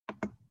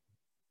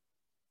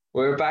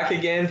We're back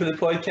again for the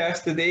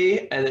podcast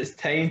today, and it's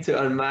time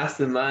to unmask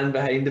the man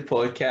behind the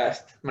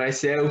podcast,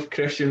 myself,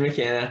 Christian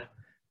McKenna.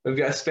 We've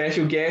got a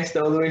special guest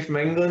all the way from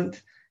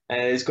England,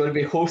 and he's going to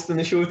be hosting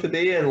the show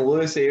today, and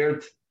Lewis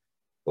Aird.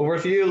 Over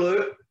to you,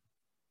 Lou.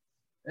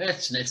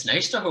 It's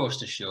nice to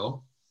host a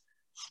show.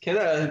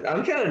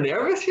 I'm kind of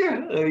nervous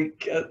here.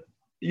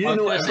 You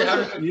know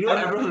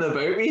everything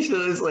about me,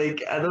 so it's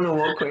like I don't know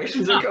what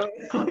questions are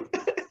coming.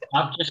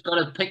 I've just got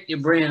to pick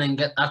your brain and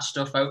get that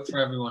stuff out for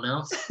everyone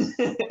else.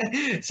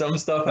 Some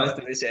stuff has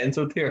to be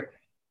censored here.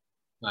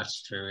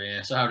 That's true,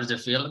 yeah. So how does it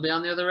feel to be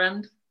on the other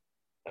end?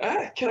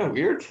 Kind of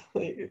weird.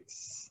 Like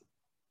it's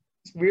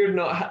weird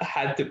not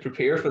had to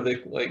prepare for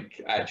the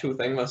actual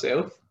thing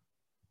myself.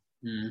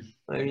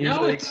 I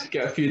usually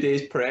get a few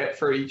days prep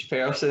for each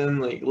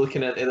person, like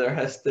looking into their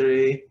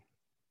history.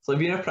 It's like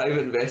being a private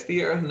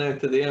investigator. Now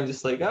today I'm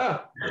just like,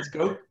 let's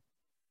go.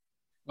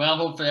 Well,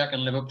 hopefully I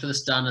can live up to the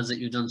standards that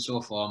you've done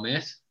so far,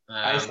 mate.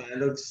 High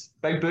standards,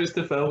 big boots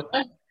to fill.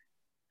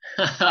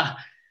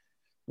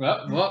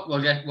 Well,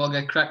 we'll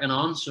get cracking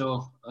on.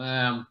 So,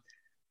 I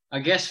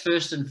guess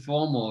first and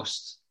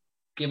foremost,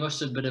 give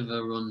us a bit of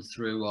a run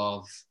through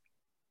of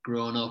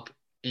growing up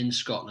in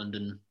Scotland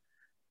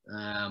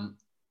and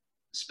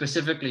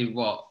specifically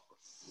what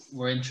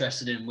we're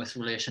interested in with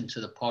relation to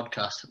the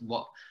podcast.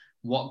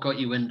 What got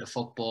you into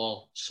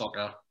football,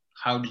 soccer?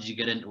 How did you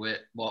get into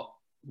it?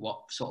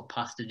 What sort of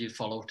path did you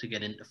follow to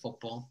get into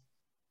football?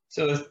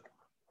 So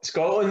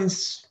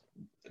Scotland's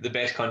the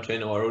best country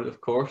in the world,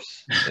 of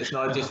course. It's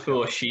not just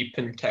full of sheep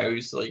and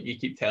cows like you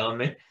keep telling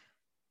me.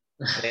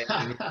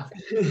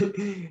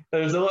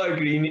 There's a lot of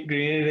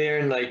greenery there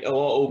and like a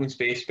lot of open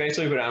space,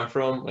 especially where I'm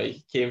from. Like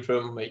came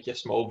from like a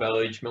small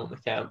village, Milton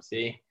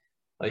Campsie,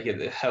 like at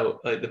the hill,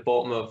 like the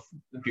bottom of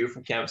the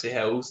beautiful Campsie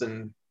Hills,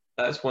 and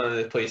that's one of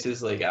the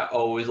places like I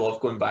always love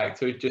going back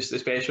to, just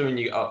especially when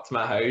you get up to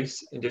my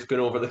house and just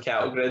going over the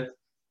cattle grid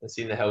and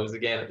seeing the hills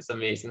again. It's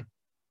amazing.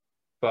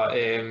 But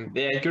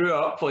I grew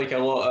up like a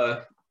lot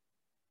of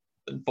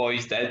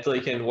boys did,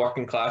 like in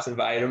working class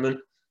environment.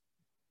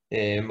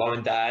 Mum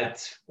and dad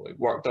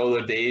worked all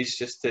their days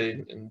just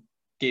and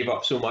gave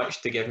up so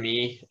much to give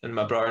me and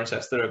my brother and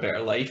sister a better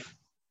life,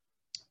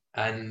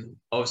 and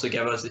also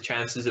give us the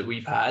chances that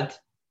we've had.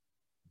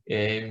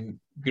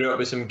 Grew up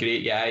with some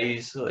great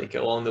guys like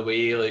along the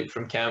way, like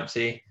from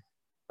Campsie,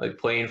 like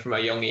playing from a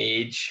young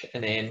age,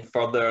 and then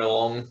further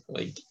along,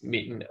 like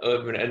meeting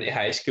when into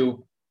high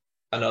school,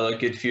 another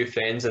good few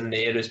friends in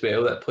there as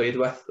well that I played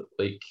with.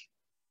 Like,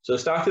 so I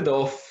started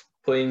off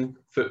playing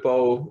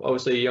football,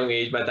 obviously at a young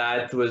age. My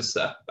dad was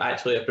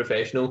actually a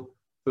professional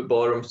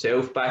footballer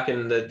himself back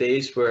in the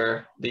days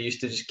where they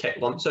used to just kick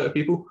lumps out of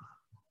people.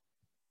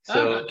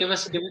 So give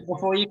us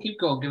before you keep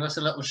going, give us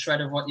a little shred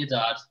of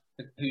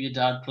who your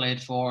dad played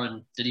for,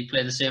 and did he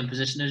play the same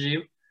position as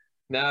you?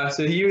 No,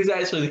 so he was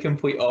actually the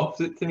complete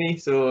opposite to me.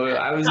 So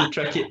I was a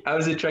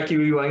tricky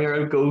wee winger,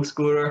 a goal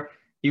scorer.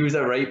 He was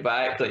a right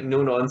back, like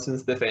no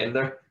nonsense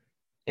defender.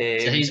 So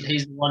he's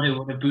the one who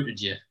would have booted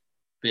you,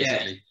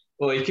 basically. Yeah.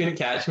 Well, he couldn't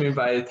catch me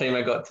by the time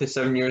I got to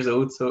 7 years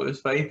old, so it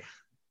was fine.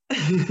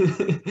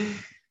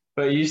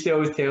 But he used to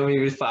always tell me he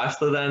was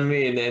faster than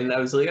me, and then I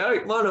was like, all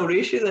right, come on, I'll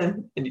race you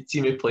then. And he'd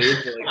see me play,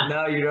 and be like,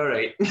 no, you're all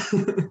right.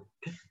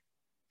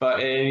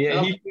 But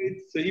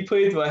he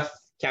played with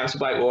Campsie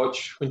Black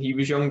Watch when he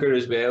was younger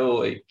as well.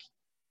 Like,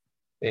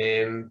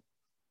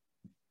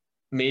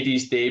 made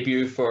his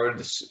debut for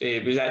this. He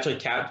was actually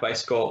capped by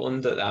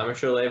Scotland at the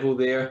amateur level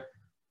there.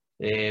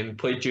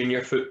 Played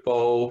junior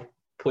football.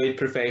 Played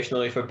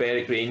professionally for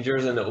Berwick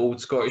Rangers in the old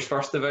Scottish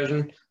First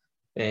Division.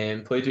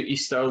 Played with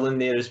East Stirling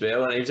there as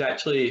well, and he was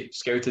actually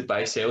scouted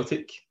by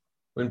Celtic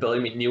when Billy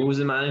McNeill was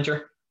the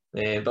manager.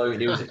 Billy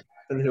McNeill was the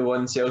captain who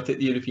won Celtic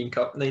the European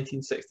Cup in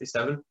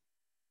 1967.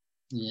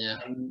 Yeah.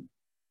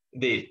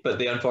 They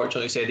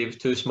unfortunately said he was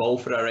too small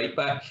for a right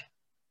back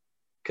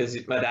because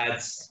my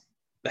dad's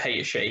the height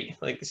of shite,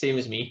 like the same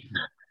as me.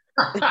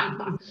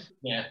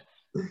 Yeah.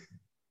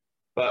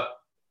 But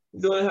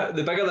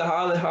the bigger the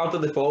heart, the harder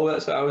the fall.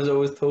 That's what I was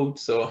always told.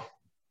 So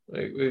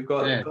we've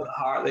got the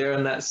heart there,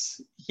 and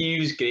he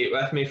was great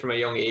with me from a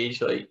young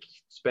age. Like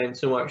spent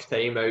so much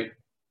time out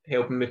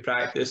helping me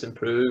practice,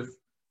 improving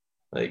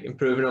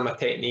on my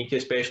technique,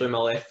 especially my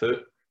left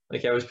foot.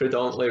 Like I was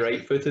predominantly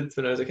right-footed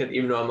when I was a kid,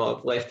 even though I'm a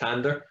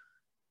left-hander.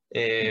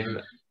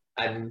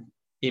 And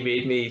he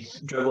made me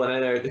dribbling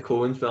in and out the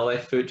cones with my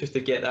left foot just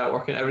to get that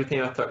working. Every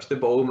time I touched the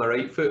ball with my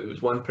right foot, it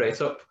was one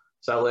press up.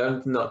 So I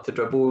learned not to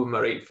dribble with my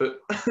right foot.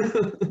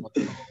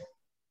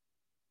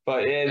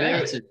 But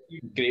it was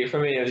great for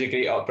me. It was a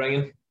great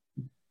upbringing.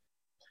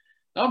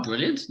 Oh,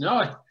 brilliant!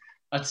 No,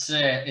 it's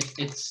a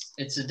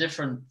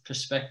different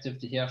perspective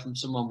to hear from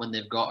someone when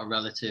they've got a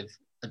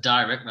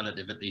direct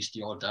relative, at least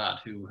your dad,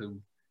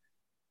 who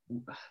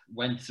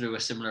went through a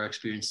similar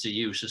experience to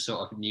you, so sort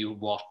of knew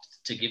what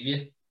to give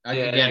you.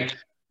 Again,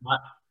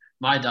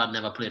 my dad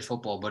never played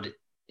football, but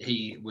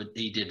he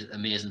did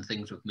amazing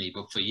things with me.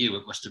 But for you,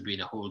 it must have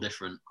been a whole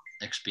different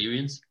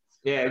experience.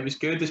 Yeah, it was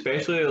good,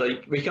 especially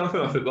like we come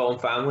from a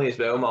footballing family as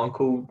well. My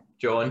uncle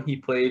John, he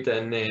played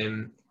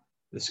in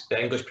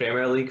the English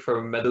Premier League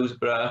for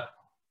Middlesbrough,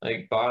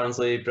 like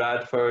Barnsley,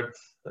 Bradford.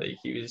 Like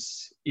he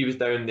was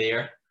down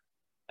there,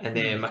 and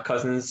then my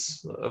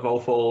cousins have all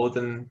followed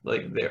in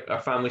like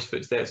our family's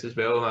footsteps as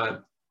well. My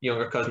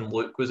younger cousin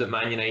Luke was at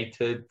Man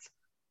United,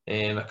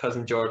 and my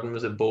cousin Jordan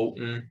was at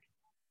Bolton.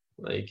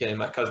 Like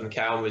my cousin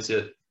Cal was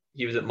at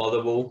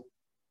Motherwell.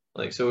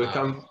 Like so, we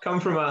come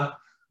from a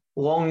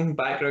long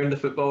background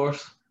of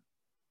footballers.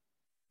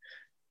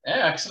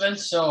 Yeah, excellent.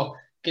 So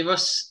give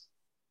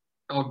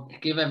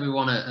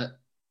everyone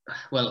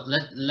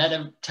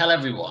tell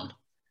everyone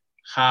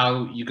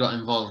how you got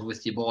involved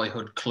with your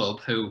boyhood club,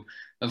 who,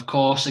 of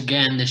course,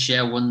 again this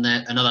year won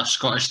another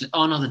Scottish.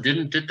 Oh no, they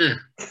didn't, did they?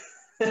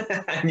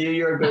 I knew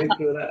you were going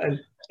through that.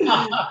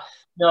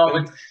 No,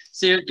 but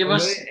see, give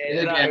us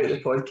edit that out of the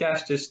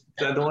podcast. Just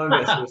I don't want to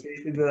be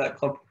associated with that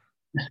club.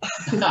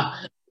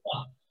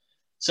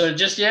 So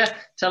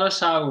tell us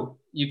how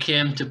you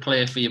came to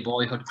play for your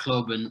boyhood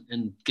club,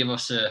 and give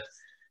us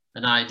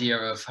an idea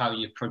of how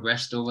you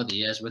progressed over the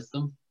years with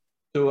them.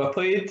 So I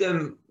played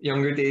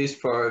younger days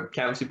for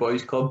Campsie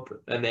Boys Club,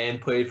 and then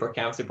played for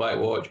Campsie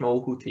Blackwatch, my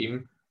local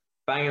team,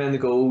 banging in the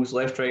goals,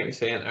 left, right, and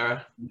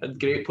centre. Had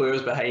great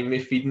players behind me,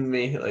 feeding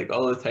me like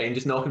all the time,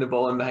 just knocking the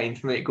ball in behind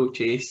for me to go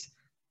chase.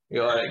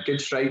 Good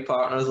strike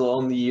partners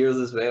along the years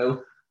as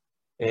well.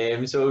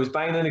 So I was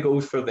banging in the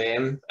goals for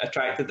them,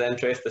 attracted the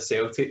interest of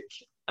Celtic,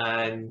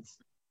 and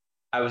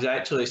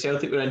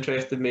Celtic were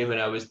interested in me when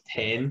I was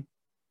 10,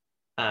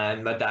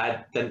 and my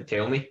dad didn't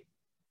tell me.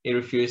 He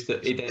refused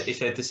it. He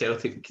said to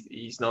Celtic,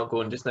 he's not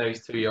going just now,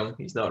 he's too young,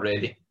 he's not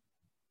ready.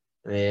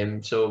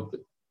 So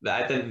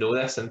I didn't know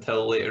this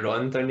until later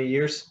on down the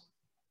years.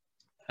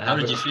 How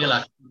did you feel?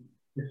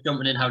 Just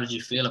jumping in, how did you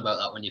feel about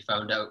that when you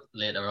found out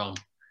later on?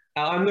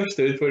 I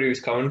understood where he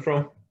was coming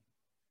from.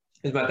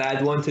 Because my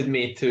dad wanted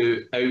me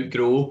to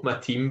outgrow my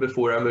team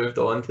before I moved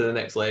on to the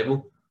next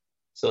level.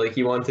 So like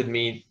he wanted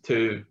me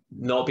to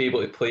not be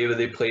able to play with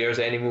the players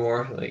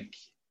anymore, like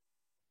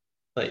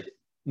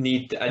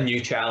need a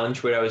new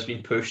challenge where I was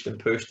being pushed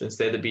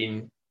instead of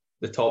being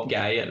the top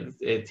guy at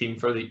a team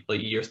for the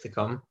years to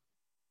come.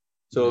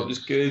 So it was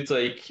good.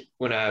 Like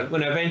when I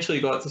eventually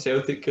got to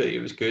Celtic,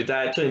 it was good.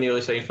 I actually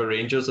nearly signed for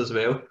Rangers as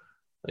well,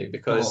 like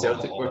because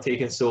Celtic were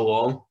taking so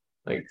long,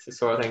 like to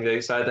sort of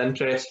things. So I had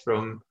interest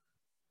from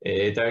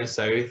down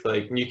south.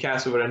 Like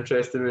Newcastle were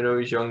interested when I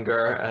was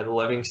younger. I had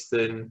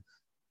Livingston,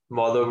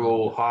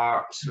 Motherwell,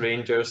 Hearts,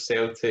 Rangers,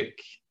 Celtic,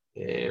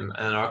 and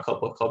a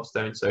couple of clubs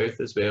down south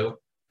as well.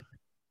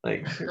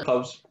 Like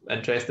clubs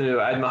interested me, but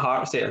I had my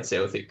heart set on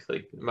Celtic.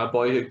 Like my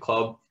boyhood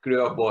club,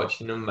 grew up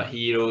watching them, my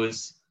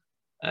heroes,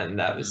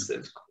 and it was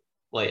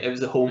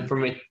a home for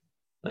me.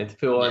 Like to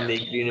pull on the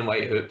green and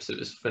white hoops, it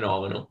was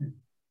phenomenal.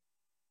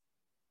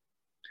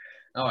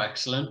 Oh,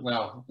 excellent!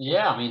 Well,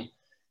 yeah, I mean,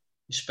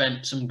 you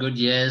spent some good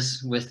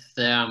years with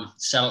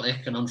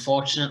Celtic, and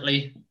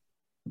unfortunately,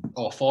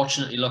 or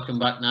fortunately, looking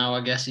back now, I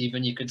guess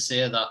even you could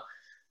say that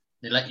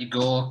they let you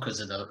go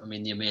because of the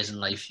amazing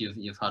life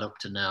you've had up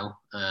to now.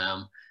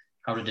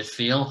 How did it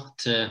feel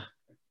to?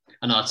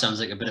 I know it sounds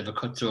like a bit of a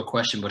cut through a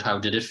question, but how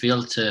did it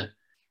feel to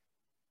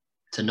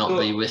not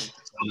be with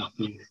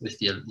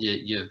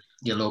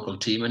your local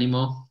team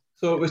anymore?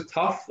 So it was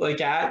tough.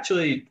 Like I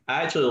actually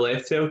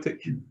left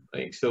Celtic.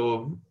 Like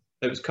so,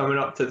 it was coming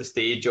up to the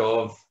stage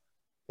of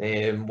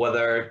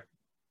whether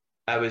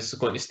I was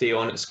going to stay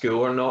on at school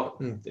or not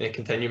and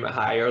continue my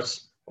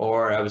hires,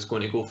 or I was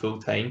going to go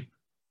full time.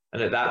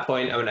 And at that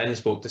point, I went in and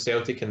spoke to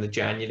Celtic in the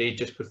January,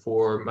 just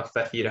before my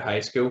 5th year of high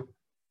school.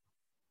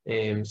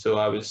 So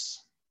I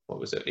was, what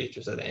was it, age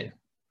was I then?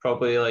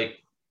 Probably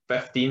like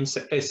 16,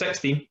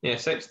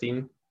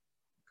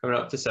 coming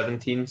up to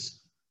 17s.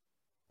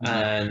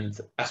 And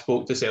I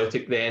spoke to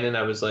Celtic then, and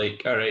I was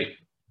like, all right,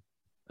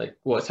 like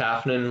what's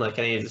happening? Like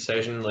I need a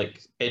decision.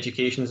 Like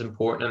education's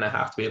important, and I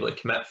have to be able to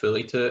commit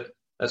fully to it.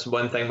 That's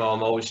one thing my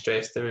mom always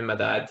stressed to me, my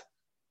dad.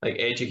 Like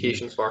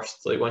education's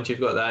first. Like once you've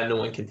got that, no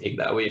one can take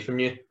that away from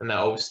you, and that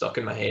always stuck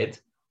in my head.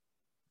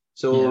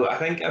 So I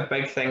think a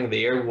big thing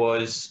there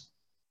was,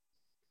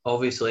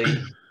 obviously,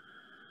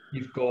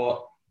 you've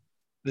got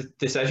the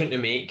decision to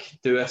make.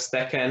 Do I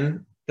stick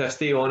in? Do I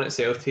stay on at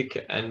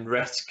Celtic and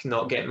risk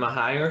not getting my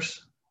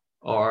hires,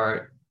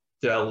 or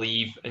do I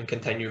leave and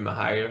continue my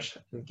hires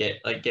and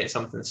get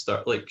something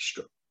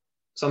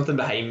something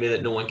behind me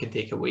that no one can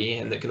take away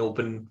and that can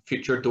open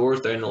future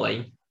doors down the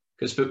line?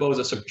 Because football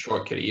is a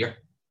short career.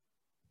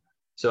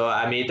 So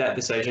I made that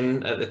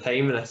decision at the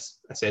time, and I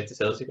said to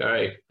Celtic, all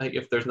right, like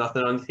if there's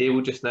nothing on the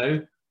table just now,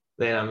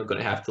 then I'm going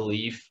to have to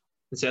leave.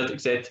 And Celtic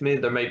said to me,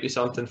 there might be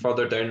something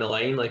further down the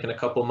line, like in a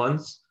couple of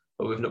months,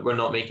 but we're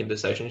not making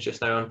decisions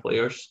just now on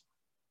players.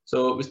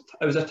 So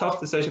it was a tough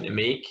decision to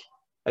make.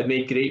 I'd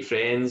made great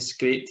friends,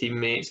 great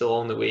teammates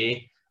along the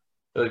way.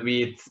 Like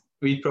we'd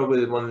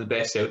probably one of the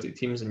best Celtic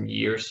teams in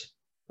years,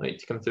 like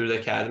to come through the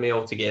academy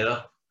all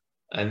together,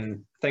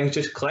 and things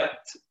just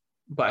clicked.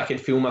 But I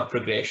could feel my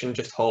progression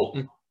just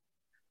halting.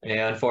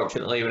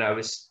 Unfortunately, when I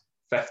was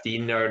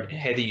 15, our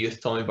head of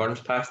youth, Tommy Burns,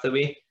 passed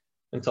away.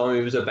 And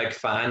Tommy was a big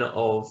fan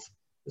of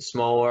the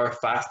smaller,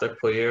 faster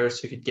players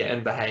who could get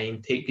in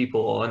behind, take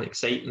people on,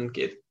 excite them,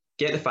 get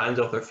the fans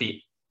off their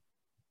feet.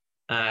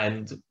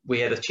 And we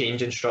had a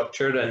change in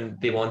structure, and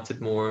they wanted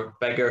more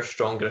bigger,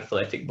 stronger,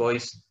 athletic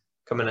boys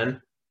coming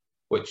in,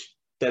 which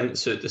didn't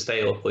suit the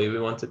style of play we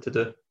wanted to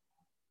do.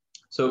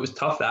 So it was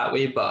tough that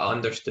way, but I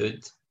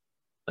understood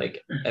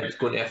like it was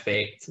going to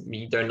affect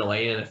me down the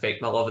line and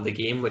affect my love of the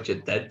game, which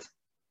it did.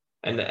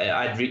 And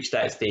I'd reached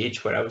that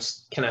stage where I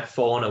was kind of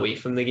falling away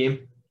from the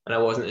game, and I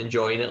wasn't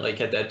enjoying it like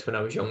I did when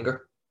I was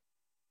younger.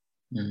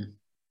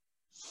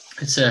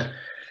 It's a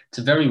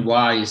very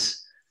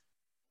wise.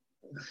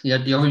 Yeah,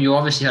 you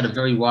obviously had a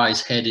very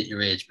wise head at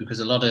your age, because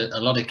a lot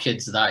of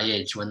kids that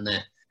age, when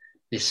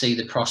they see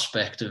the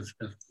prospect of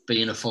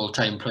being a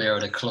full-time player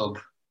at a club,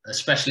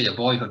 especially a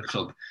boyhood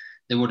club,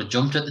 they would have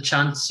jumped at the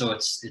chance. So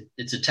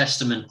it's a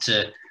testament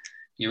to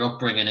your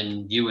upbringing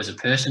and you as a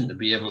person to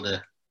be able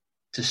to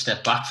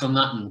step back from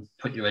that and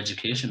put your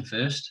education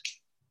first.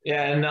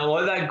 Yeah, and a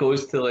lot of that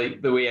goes to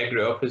like the way I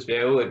grew up as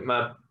well. Like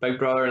my big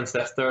brother and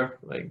sister,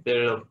 like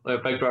my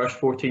big brother's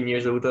 14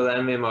 years older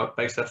than me, my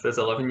big sister's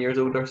 11 years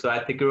older, so I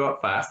had to grow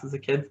up fast as a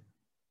kid.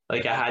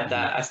 Like I had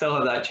that, I still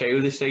have that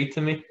childish side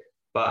to me,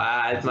 but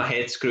I had my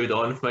head screwed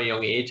on from a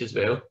young age as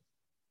well.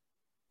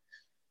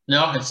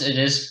 No, it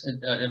is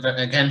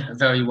again a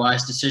very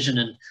wise decision,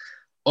 and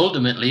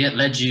ultimately it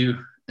led you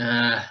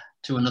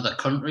to another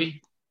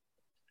country,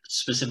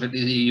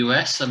 specifically the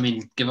US. I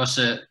mean, give us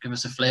a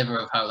flavour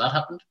of how that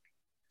happened.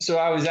 So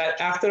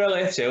after I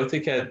left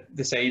Celtic, I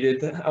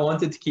decided I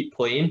wanted to keep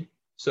playing.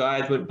 So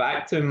I went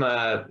back to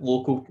my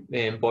local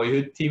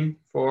boyhood team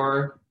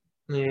I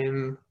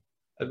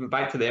went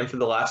back to them for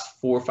the last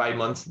 4 or 5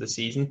 months of the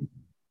season,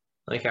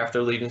 like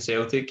after leaving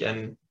Celtic,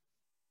 and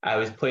I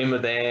was playing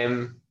with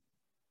them.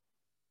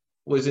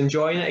 Was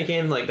enjoying it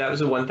again. Like that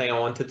was the one thing I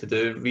wanted to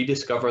do,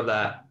 rediscover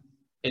that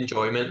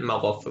enjoyment and my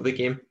love for the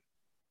game.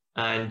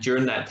 And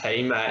during that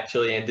time, I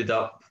actually ended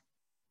up,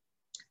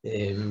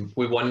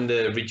 we won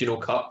the regional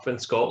cup in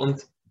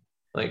Scotland.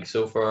 Like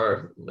so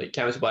for like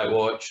Campbell's Black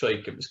Watch,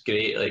 like it was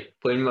great. Like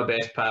playing with my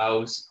best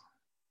pals,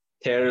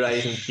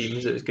 terrorising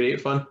teams. It was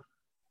great fun.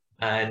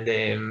 And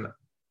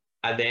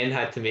I then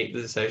had to make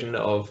the decision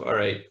of, all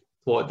right,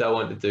 what do I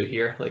want to do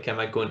here? Like, am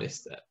I going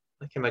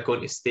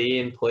to stay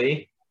and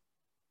play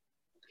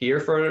here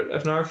for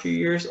another few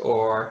years,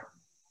 or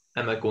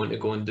am I going to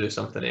go and do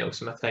something else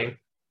in my time?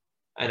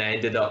 And I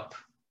ended up,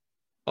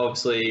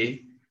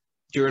 obviously,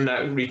 during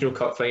that regional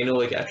cup final,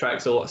 like it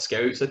attracts a lot of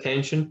scouts'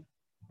 attention,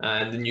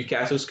 and the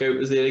Newcastle scout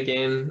was there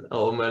again,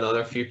 along with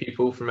another few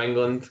people from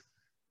England,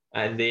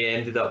 and they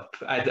ended up.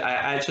 I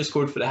actually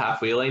scored for the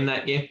halfway line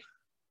that game,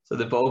 so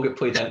the ball got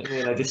played into me,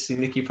 and I just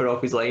seen the keeper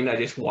off his line. I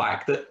just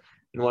whacked it.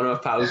 And one of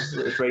my pals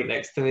that was right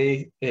next to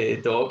me,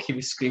 Doc, he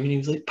was screaming. He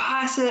was like,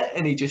 "Pass it!"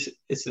 And he just,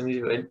 as soon as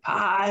he went,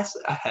 "Pass!"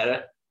 I hit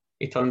it.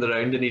 He turned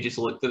around and he just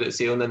looked at it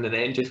sailing in the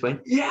net and just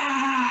went,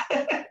 "Yeah!"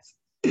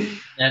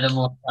 They're the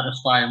most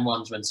satisfying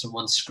ones when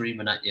someone's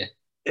screaming at you.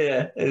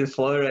 Yeah, it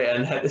flew right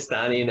in, hit the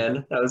standing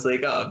in. I was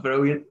like, "Oh,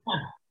 brilliant!"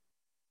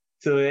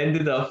 So I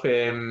ended up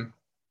going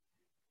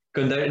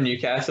down to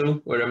Newcastle,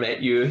 where I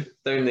met you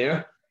down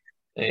there.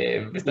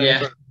 Was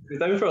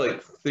down for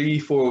like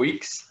 3-4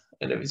 weeks.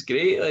 And it was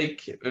great.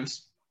 Like it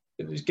was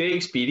great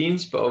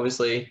experience, but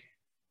obviously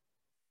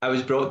I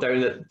was brought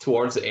down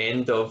towards the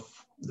end of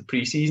the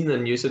pre-season,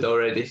 and you had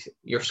already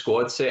your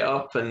squad set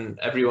up and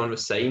everyone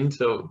was signed.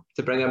 So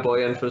to bring a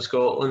boy in from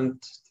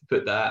Scotland to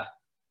put that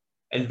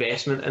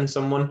investment in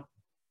someone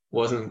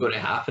wasn't going to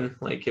happen.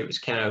 Like it was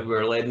kind of, we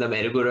were led in a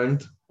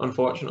merry-go-round,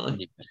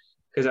 unfortunately.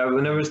 Because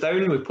when I was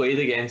down, we played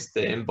against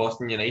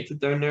Boston United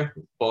down there.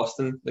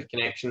 Boston, the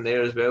connection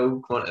there as well.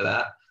 We'll come on to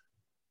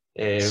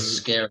that.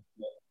 Scary.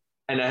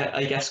 And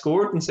I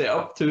scored and set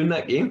up 2 in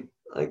that game.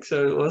 Like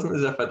so, it wasn't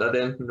as if I did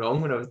anything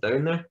wrong when I was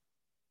down there.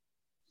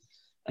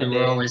 And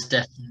we're always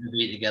destined to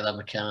be together,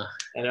 McKenna.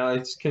 I know, I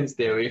just couldn't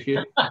stay away from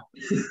you.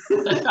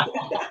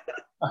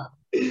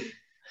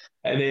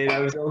 And then I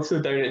was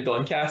also down at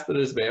Doncaster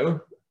as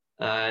well,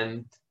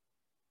 and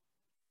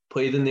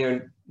played in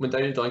there. Went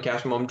down to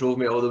Doncaster. Mum drove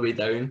me all the way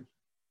down.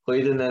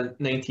 Played in the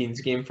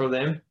 19s game for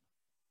them.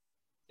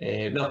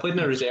 No, I played in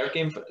a reserve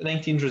game,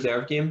 19s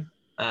reserve game,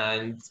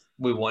 and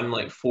we won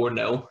like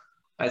 4-0.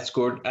 I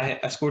scored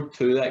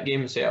 2 that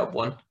game and set up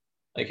 1.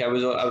 Like I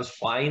was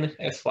flying.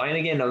 I was flying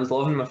again. I was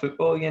loving my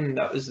football again.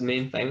 That was the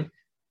main thing.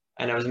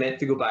 And I was meant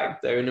to go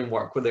back down and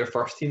work with their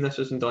first team. This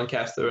was in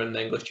Doncaster in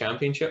the English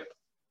Championship.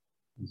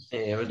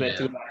 I was meant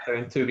to go back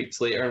down 2 weeks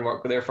later and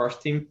work with their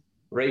first team.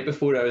 Right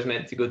before I was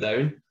meant to go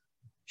down,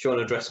 Sean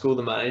O'Driscoll,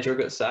 the manager,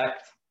 got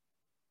sacked.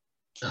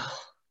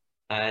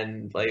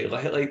 And like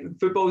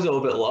football's all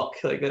about luck.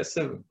 Like it's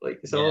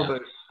all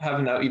about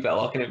having that wee bit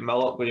of luck, and my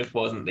luck just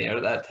wasn't there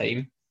at that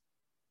time.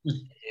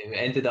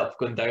 Ended up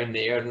going down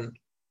there, and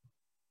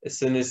as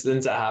soon as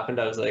that happened,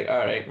 I was like, all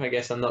right, I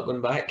guess I'm not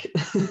going back.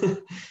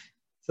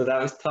 So that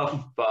was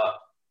tough,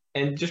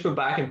 and just went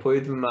back and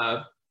played with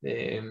my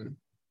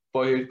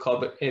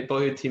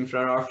boyhood team for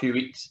another few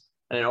weeks,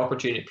 and an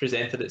opportunity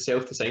presented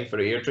itself to sign for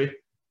Airdrie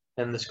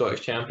in the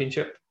Scottish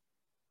Championship.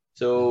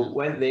 So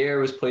went there,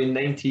 was playing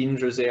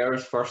 19s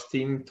reserves, first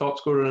team, top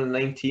scorer in the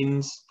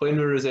 19s, playing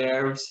with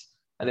reserves,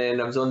 and then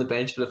I was on the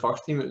bench for the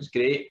first team. It was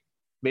great.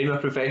 Made my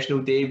professional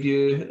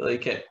debut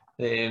like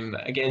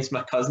against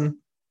my cousin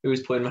who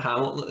was playing with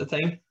Hamilton at the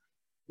time.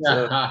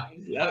 So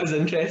that was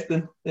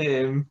interesting. But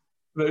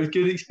it was a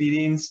good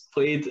experience.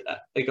 I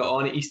got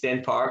on at East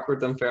End Park where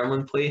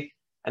Dunfermline play,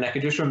 and I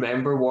could just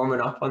remember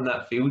warming up on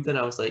that field, and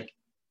I was like,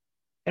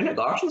 Henrik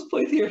Larsson's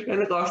played here.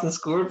 Henrik Larsson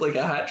scored like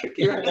a hat trick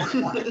here. I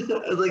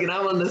was like, and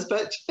I'm on this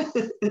pitch.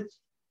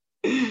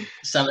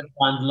 Celtic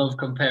fans love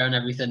comparing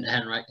everything to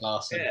Henrik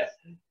Larsson. Yeah,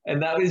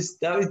 and that was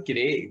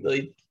great.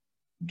 Like,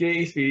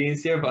 great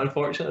experience there, but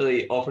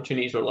unfortunately,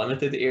 opportunities were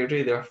limited at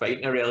Airdrie. They were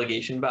fighting a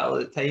relegation battle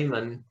at the time,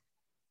 and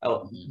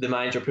the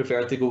manager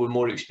preferred to go with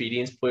more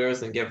experienced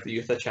players and give the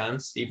youth a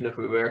chance, even if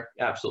we were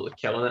absolutely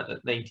killing it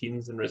at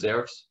 19s and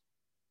reserves.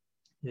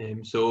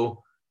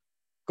 So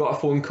got a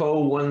phone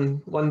call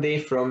one day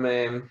from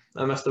a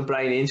Mr.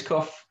 Brian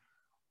Ainscough,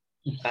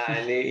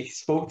 and he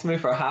spoke to me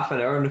for half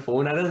an hour on the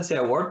phone. I didn't say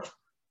a word,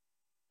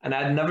 and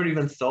I'd never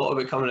even thought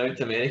about coming out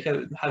to America.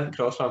 It hadn't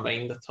crossed my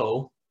mind at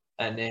all.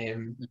 And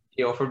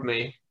he offered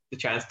me the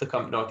chance to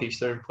come to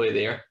Northeastern and play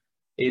there.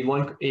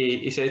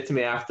 He said to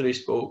me after he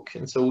spoke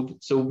and sold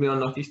me on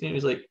Northeastern, he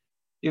was like, "Do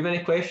you have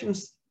any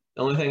questions?"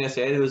 The only thing I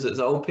said was, "It's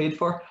all paid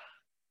for."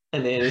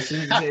 And then as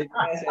soon as he said,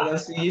 I said, "I'll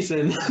see you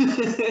soon."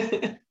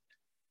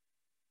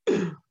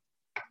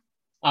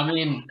 I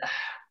mean,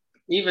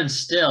 even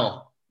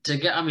still, to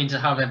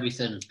have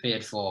everything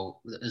paid for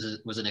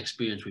was an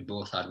experience we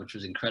both had, which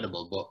was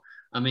incredible. But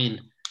I mean,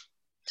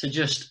 to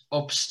just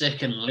up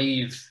stick and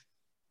leave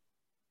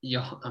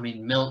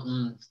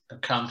Milton,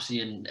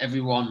 Campsie, and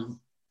everyone,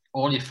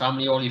 all your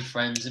family, all your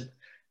friends.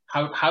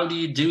 How do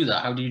you do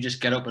that? How do you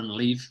just get up and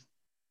leave?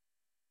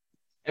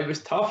 It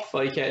was tough.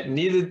 Like, I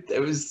needed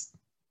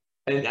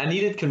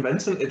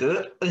convincing to do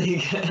it.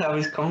 Like, I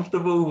was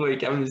comfortable.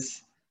 Like,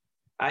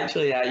 I'd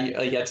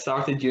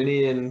started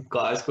uni in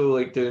Glasgow,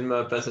 like doing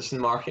my business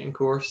and marketing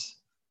course,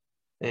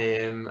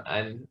 and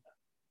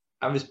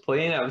I was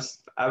playing.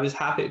 I was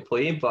happy to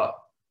play, but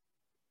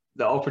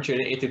the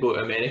opportunity to go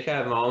to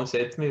America, my mom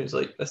said to me, it was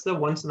like, "This is a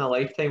once in a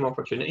lifetime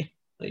opportunity.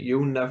 Like,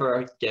 you'll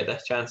never get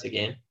this chance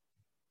again."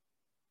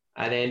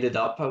 And I ended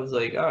up, I was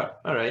like, "Oh,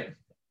 all right."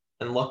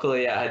 And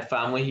luckily, I had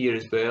family here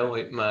as well,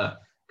 like my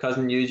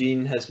cousin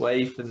Eugene, his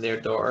wife, and their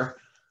daughter.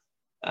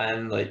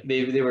 And like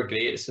they were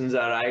great. As soon as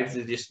I arrived,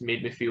 they just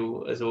made me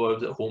feel as though I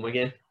was at home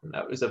again, and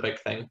that was a big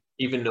thing.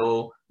 Even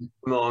though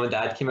my mom and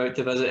dad came out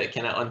to visit, it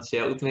kind of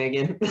unsettled me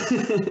again.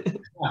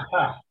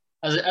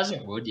 as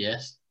it would,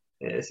 yes.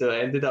 Yeah, so I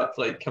ended up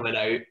like coming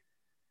out,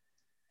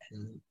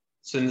 and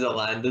as soon as I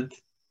landed,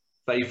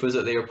 Fife was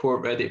at the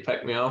airport ready to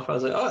pick me off. I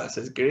was like, "Oh, this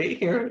is great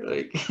here!"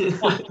 Like,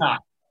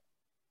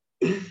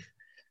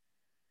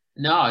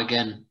 no,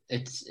 again,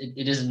 it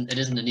isn't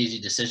an easy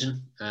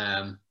decision.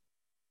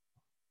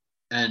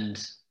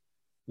 And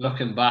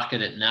looking back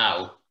at it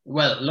now, do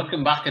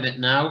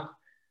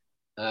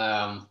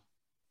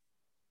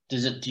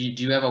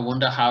you ever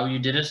wonder how you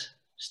did it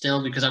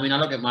still? Because I mean, I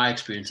look at my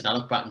experience and I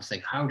look back and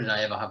think, how did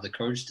I ever have the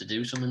courage to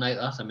do something like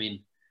that? I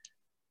mean,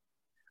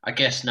 I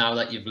guess now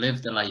that you've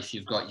lived the life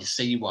you've got, you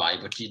see why.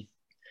 But do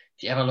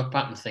you ever look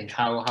back and think,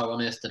 how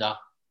on earth did I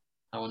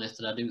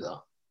do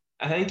that?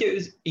 I think it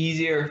was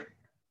easier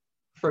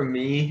for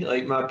me.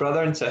 Like, my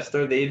brother and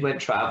sister, they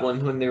went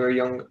traveling when they were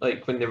young,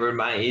 like when they were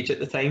my age at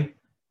the time,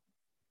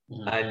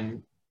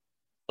 and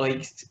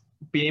like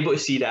being able to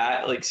see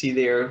that, like see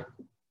their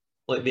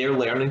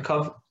learning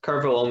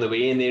curve along the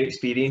way and their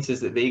experiences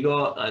that they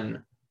got,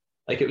 and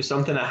like it was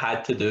something I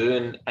had to do.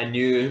 And I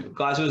knew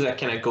Glasgow's a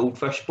kind of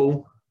goldfish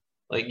bowl.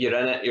 Like, you're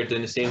in it, you're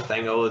doing the same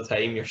thing all the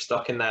time, you're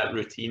stuck in that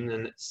routine,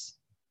 and it's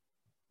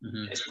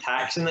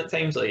taxing at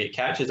times. Like, it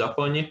catches up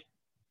on you.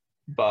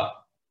 But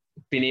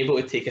being able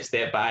to take a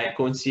step back,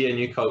 go and see a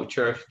new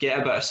culture, get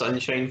a bit of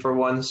sunshine for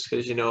once,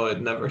 because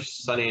it's never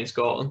sunny in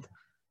Scotland.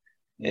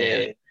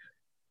 Get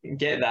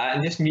that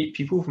and just meet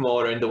people from all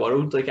around the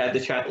world. Like, I had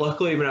the chance.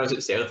 Luckily, when I was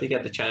at Celtic, I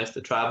had the chance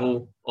to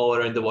travel all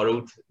around the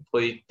world,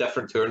 play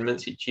different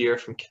tournaments each year,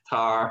 from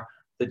Qatar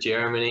to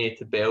Germany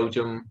to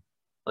Belgium,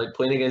 like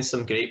playing against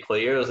some great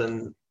players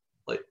and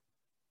like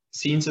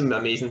seeing some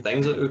amazing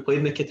things. Like, we played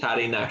in the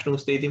Qatari National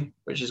Stadium,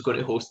 which is going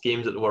to host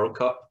games at the World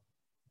Cup.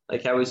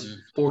 Like, I was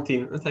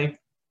 14 at the time.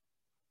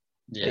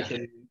 Yeah. Like,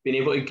 and being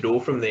able to grow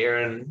from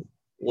there and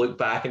look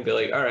back and be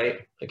like, all right,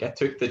 like, I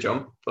took the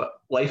jump, but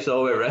life's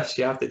all about risks.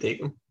 You have to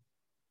take them.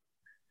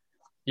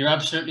 You're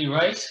absolutely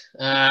right.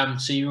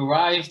 So you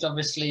arrived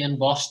obviously in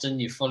Boston.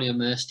 You fully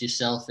immersed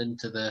yourself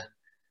into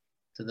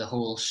the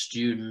whole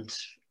student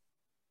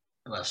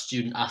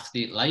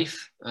athlete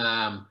life.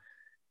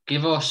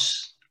 Give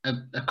us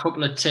a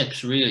couple of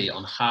tips really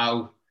on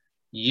how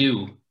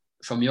you,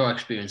 from your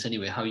experience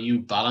anyway, how you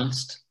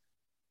balanced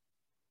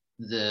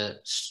the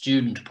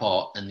student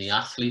part and the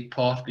athlete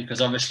part,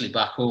 because obviously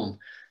back home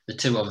the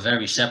two are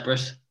very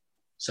separate.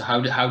 So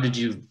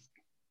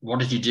what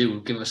did you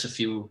do? Give us a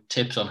few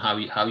tips on how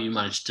you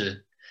managed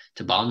to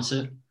balance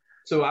it.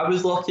 So I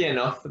was lucky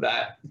enough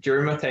that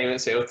during my time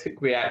at Celtic,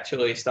 we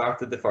actually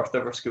started the first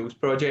ever schools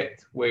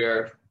project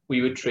where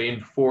we would train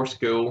before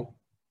school,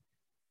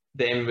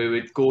 then we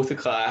would go to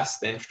class,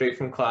 then straight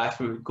from class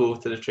we would go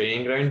to the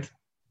training ground.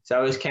 So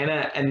I was kind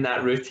of in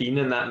that routine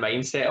and that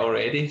mindset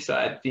already. So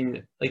I'd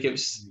been like, it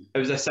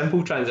was a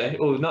simple transition.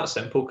 Oh, not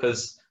simple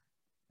because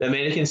the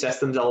American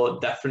system's a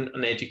lot different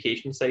on the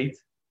education side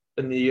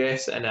in the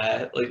US. And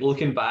like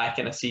looking back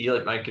and I see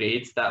like my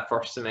grades that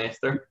first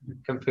semester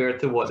compared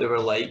to what they were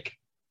like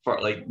for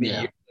like the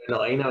year down the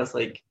line, I was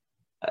like,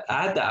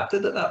 I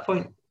adapted at that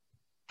point,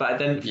 but I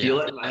didn't feel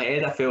it in my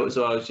head. I felt as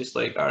though I was just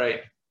like, all right,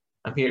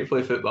 I'm here to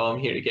play football. I'm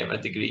here to get my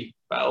degree,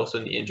 but I also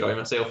need to enjoy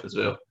myself as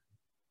well.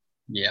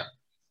 Yeah.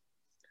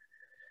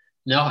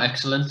 No,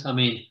 excellent. I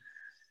mean,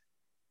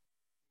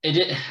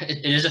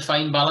 it is a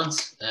fine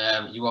balance.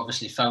 You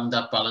obviously found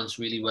that balance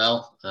really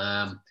well.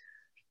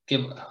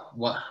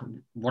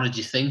 What did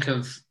you think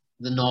of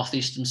the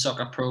Northeastern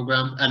soccer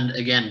program, and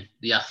again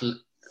the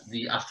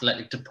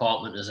athletic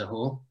department as a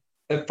whole?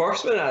 At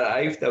first, when I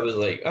arrived, I was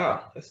like, "Oh,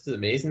 this is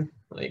amazing!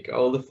 Like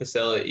all the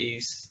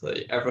facilities,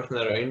 like everything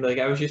around. Like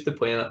I was used to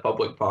playing in a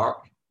public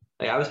park.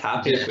 Like I was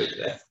happy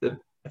if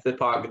the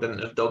park didn't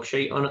have dog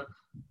shite on it.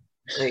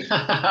 Like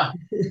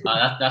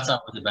that's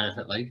always the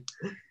benefit. Like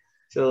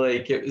so,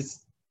 like it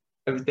was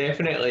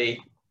definitely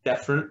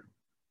different,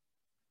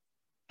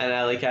 and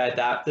I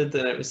adapted,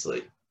 and it was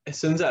like as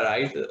soon as I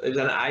arrived, it was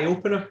an eye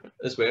opener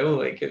as well.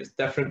 Like it was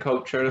different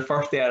culture. The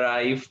first day I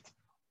arrived.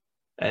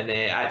 And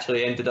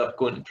actually ended up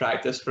going to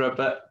practice for a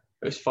bit.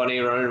 It was funny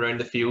running around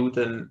the field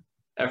and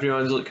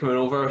everyone's like coming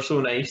over,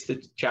 so nice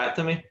to chat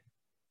to me.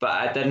 But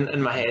I didn't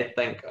in my head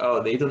think,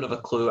 oh, they don't have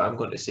a clue what I'm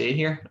going to say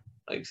here.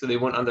 Like, so they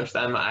won't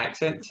understand my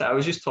accent. So I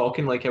was just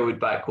talking like I would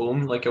back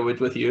home, like I would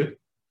with you.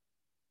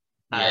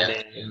 Yeah.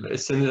 And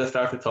as soon as I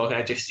started talking,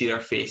 I just see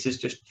their faces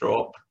just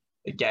drop.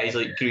 Like guys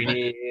like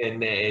Greeny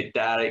and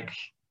Derek,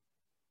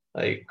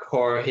 like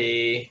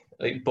Jorge,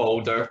 like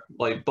Balder.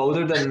 Like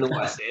Balder didn't know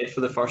what I said for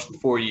the first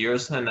 4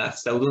 years, and I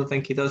still don't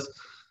think he does.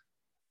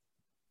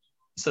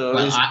 So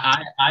well,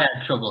 I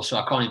had trouble, so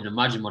I can't even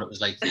imagine what it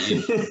was like for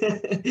you.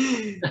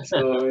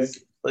 So it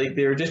was like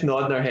they were just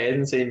nodding their head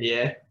and saying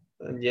yeah,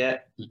 and yeah.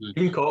 Mm-hmm.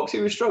 Even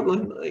Coxie was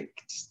struggling, like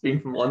just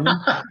being from London.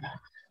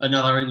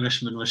 Another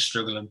Englishman was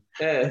struggling.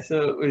 Yeah,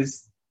 so it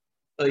was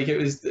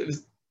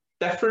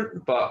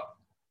different, but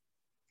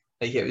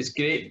like it was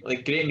great,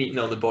 like great meeting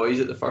all the boys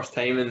at the first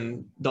time,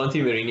 and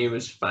Dante Marini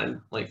was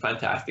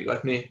fantastic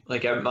with me.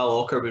 Like my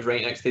locker was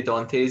right next to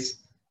Dante's,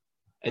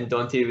 and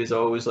Dante was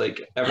always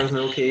like, "Everything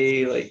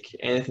okay? Like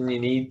anything you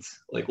need,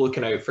 like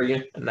looking out for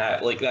you." And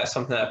that's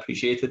something I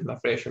appreciated my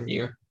freshman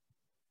year.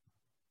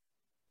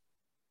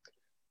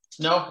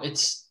 No,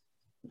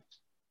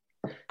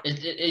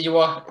 you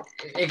are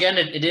again.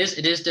 It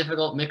is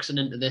difficult mixing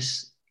into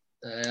this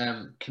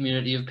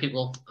community of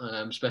people,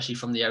 especially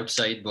from the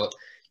outside, but.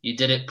 You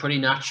did it pretty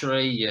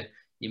naturally.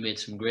 You made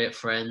some great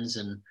friends,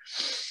 and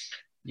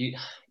you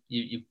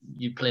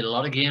played a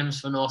lot of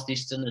games for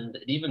Northeastern, and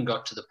it even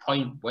got to the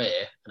point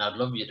where, and I'd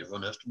love you to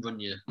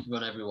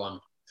run everyone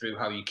through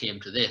how you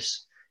came to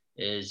this.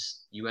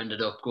 Is you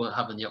ended up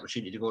having the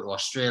opportunity to go to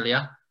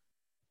Australia.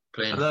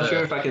 I'm not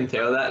sure if I can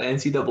tell that. The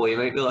NCAA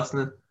might be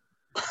listening.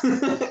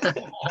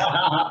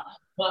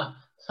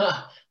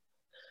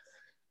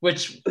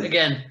 Which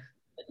again,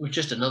 was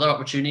just another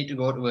opportunity to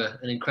go to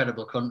an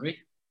incredible country.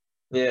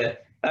 Yeah,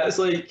 that's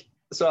like,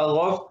 so I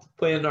loved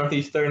playing at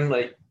Northeastern.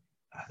 Like,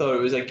 I thought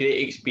it was a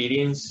great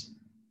experience.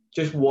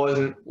 Just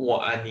wasn't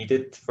what I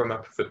needed for my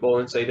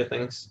footballing side of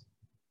things.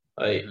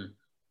 Like,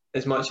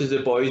 as much as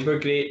the boys were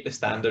great, the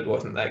standard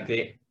wasn't that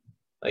great.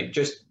 Like,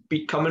 just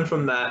coming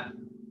from that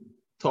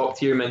top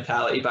tier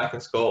mentality back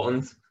in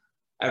Scotland,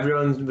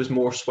 everyone was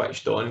more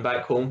switched on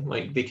back home.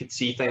 Like, they could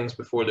see things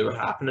before they were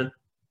happening.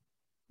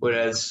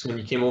 Whereas when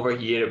you came over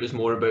here, it was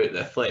more about the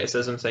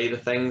athleticism side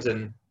of things,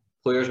 and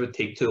players would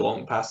take too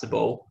long to pass the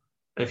ball.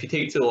 And if you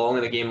take too long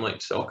in a game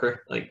like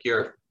soccer, like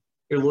you're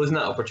losing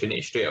that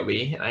opportunity straight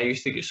away. And I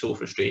used to get so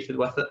frustrated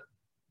with it.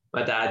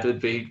 My dad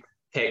would be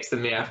texting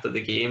me after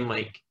the game,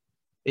 like,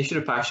 they should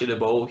have passed you the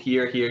ball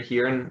here,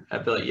 and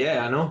I'd be like,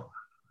 yeah, I know.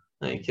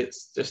 Like it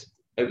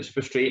was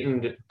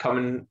frustrating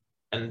coming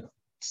and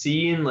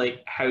seeing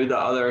like how the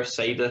other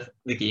side of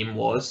the game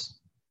was.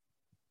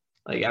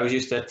 Like I was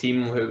used to a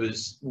team who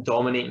was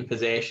dominating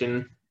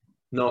possession,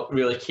 not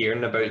really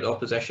caring about the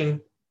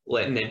opposition,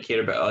 letting them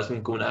care about us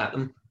and going at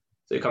them.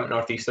 So you come to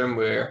Northeastern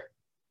where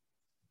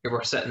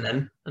we're sitting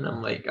in, and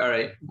I'm like, all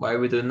right, why are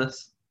we doing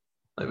this?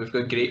 Like we've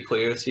got great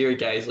players here,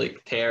 guys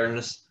like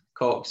Terns,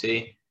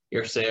 Coxie,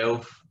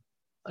 yourself,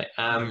 like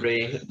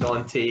Ambry,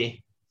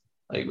 Dante.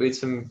 Like we had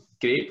some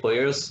great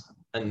players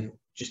and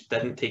just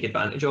didn't take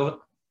advantage of it.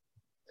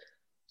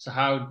 So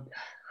how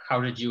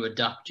did you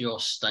adapt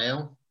your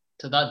style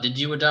to that? Did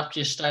you adapt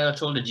your style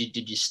at all? Did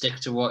you stick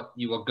to what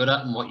you were good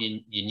at and what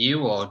you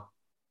knew, or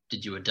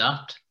did you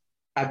adapt?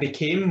 I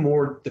became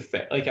more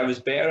like I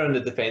was better on the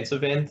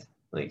defensive end.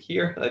 Like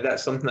here, like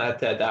that's something I had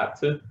to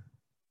adapt to.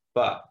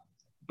 But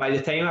by the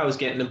time I was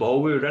getting the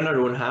ball, we were in our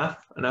own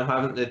half, and I'm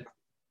having to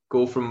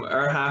go from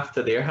our half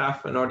to their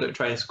half in order to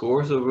try and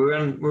score. So we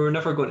were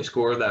never going to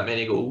score that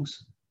many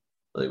goals,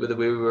 like with the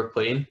way we were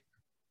playing.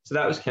 So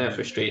that was kind of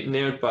frustrating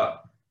there.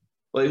 But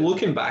like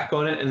looking back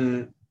on it,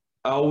 and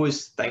I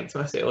always think to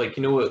myself, like,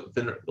 you know what,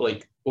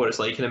 like what it's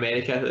like in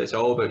America, it's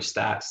all about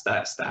stats,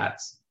 stats,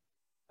 stats.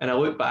 And I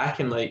look back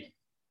and like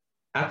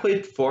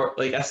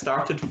I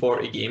started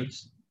 40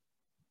 games.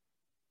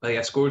 Like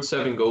I scored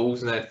 7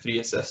 goals and I had 3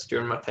 assists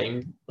during my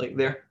time like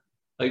there.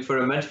 Like for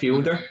a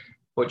midfielder,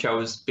 which I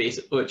was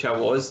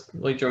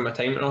like during my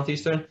time at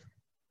Northeastern,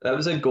 that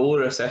was a goal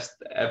or assist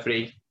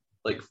every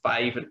like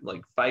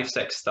 5,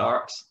 6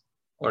 starts,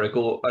 or a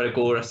goal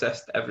or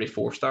assist every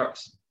 4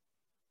 starts.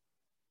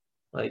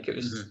 Like it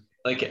was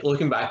like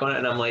looking back on it,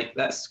 and I'm like,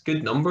 that's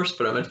good numbers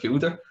for a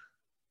midfielder.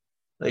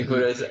 Like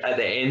whereas at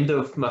the end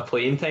of my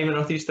playing time in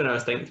Northeastern, I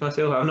was thinking to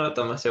myself, I've not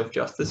done myself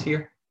justice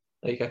here.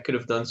 Like I could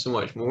have done so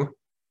much more.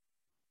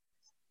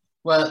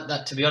 Well,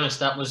 to be honest,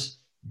 that was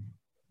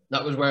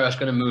where I was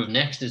going to move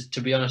next. Is,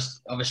 to be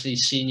honest, obviously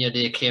senior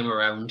day came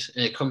around.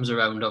 It comes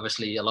around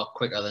obviously a lot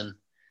quicker than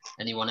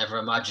anyone ever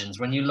imagines.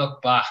 When you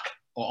look back,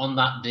 or on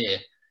that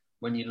day,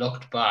 when you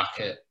looked back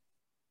at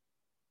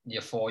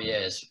your 4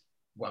 years,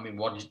 I mean,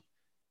 what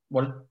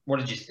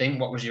did you think?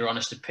 What was your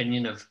honest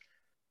opinion of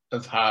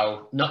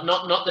how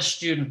not the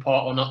student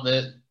part, or not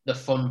the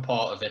fun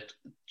part of it,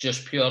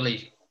 just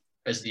purely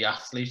as the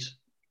athlete?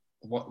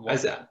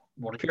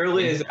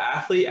 Purely as an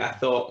athlete, I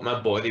thought my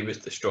body was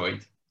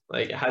destroyed.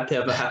 Like I had to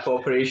have a hip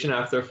operation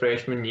after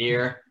freshman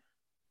year.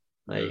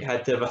 Like I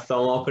had to have a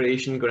thumb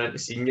operation going into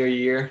senior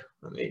year.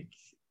 Like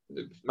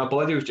my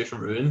body was just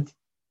ruined.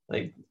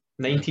 Like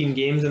 19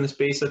 games in the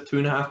space of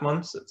 2.5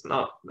 months. That's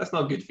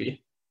not good for you.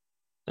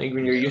 Like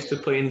when you're used to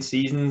playing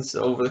seasons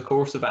over the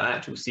course of an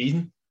actual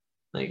season,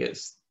 like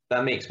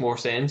that makes more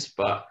sense.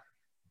 But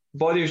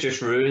body was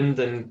just ruined,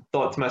 and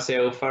thought to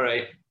myself, all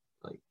right,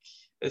 like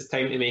it's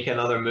time to make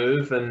another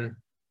move and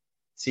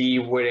see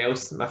where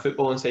else my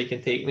footballing side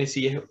can take me,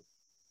 see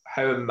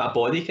how my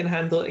body can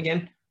handle it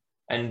again,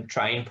 and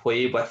try and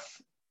play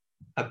with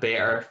a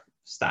better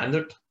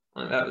standard.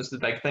 Like that was the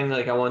big thing.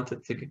 Like I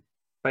wanted to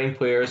find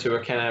players who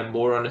were kind of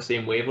more on the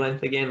same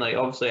wavelength again. Like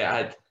obviously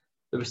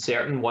there was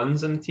certain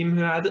ones in the team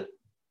who had it,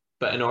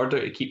 but in order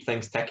to keep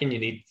things ticking, you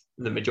need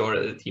the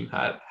majority of the team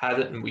had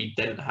it, and we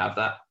didn't have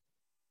that.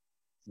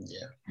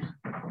 Yeah.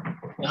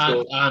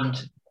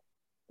 And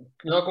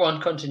no, go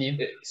on,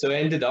 continue. So it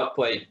ended up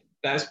like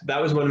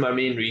that was one of my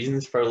main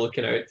reasons for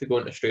looking out to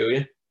going to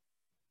Australia.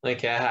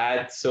 Like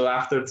so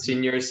after the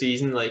senior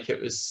season, like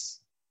it was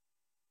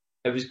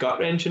gut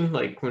wrenching.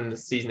 Like when the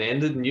season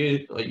ended, and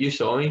you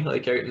saw me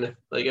like out in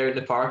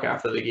the park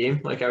after the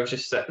game. Like I was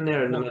just sitting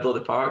there in the middle of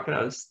the park, and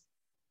I was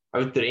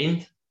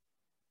drained.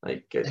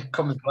 Like it just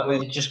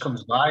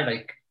comes by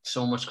like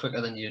so much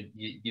quicker than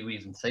you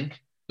even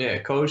think. Yeah,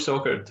 college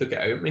soccer took it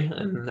out of me,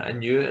 and I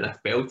knew it, and I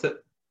felt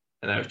it,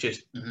 and I was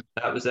just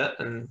that was it,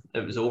 and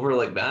it was over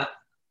like that.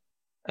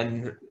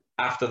 And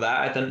after that,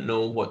 I didn't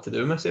know what to do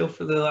with myself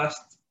for the last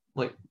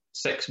like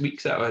 6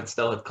 weeks that I had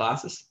still had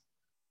classes.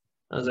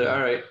 I was like, all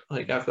right,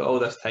 like I've got all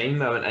this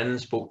time. I went in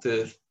and spoke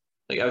to,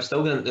 like I was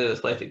still going to the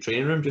athletic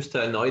training room just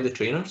to annoy the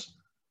trainers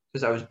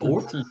because I was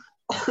bored.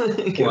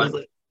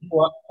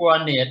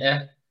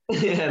 Coordinator.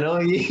 Yeah, no,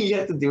 you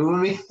had to deal with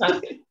me.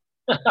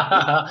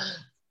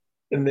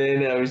 And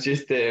then I was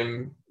just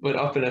went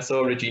up and I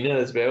saw Regina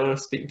as well. And I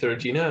was speaking to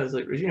Regina. I was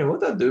like, Regina, what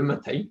do I do with my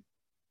time?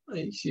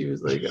 Like she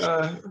was like,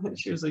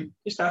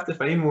 just have to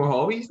find more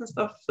hobbies and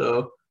stuff.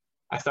 So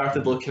I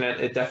started looking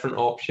into different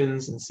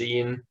options and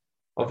seeing.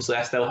 Obviously,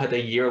 I still had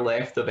a year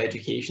left of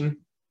education,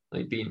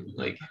 like being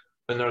like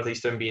in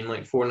Northeastern being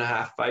like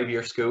 4.5,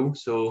 5-year school.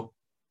 So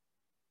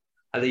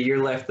I had a year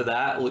left of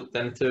that. Looked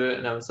into it,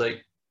 and I was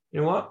like, you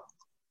know what?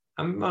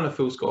 I'm on a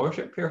full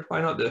scholarship here.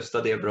 Why not do a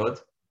study abroad?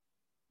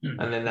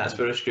 And then that's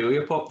where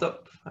Australia popped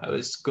up. I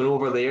was going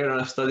over there on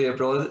a study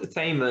abroad at the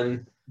time,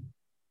 and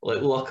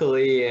like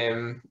luckily,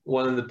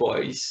 one of the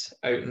boys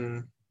out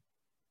in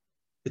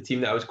the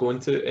team that I was going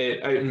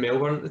to out in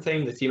Melbourne at the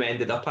time, the team I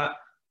ended up at,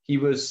 he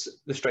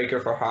was the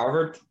striker for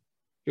Harvard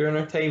during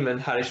our time,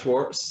 and Harry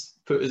Schwartz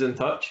put us in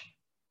touch,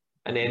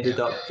 and ended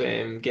up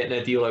getting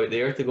a deal out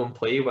there to go and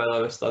play while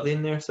I was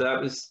studying there. So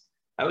that was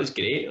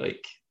great.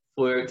 Like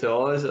flew out to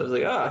Oz. I was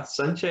like,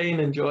 sunshine,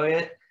 enjoy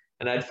it.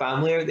 And I had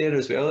family out there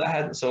as well that I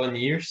hadn't saw in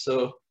years,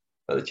 so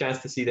I had a chance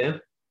to see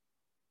them.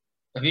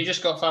 Have you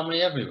just got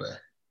family everywhere?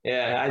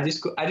 Yeah, I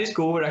just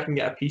go where I can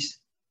get a piece.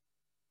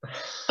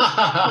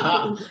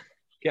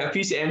 Get a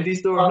piece of empty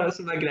store. That's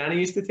what my granny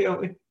used to tell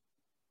me.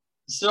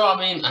 So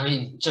I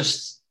mean,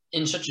 just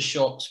in such a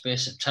short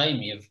space of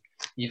time,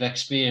 you've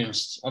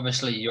experienced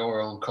obviously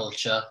your own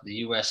culture, the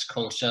US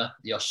culture,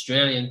 the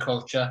Australian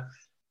culture.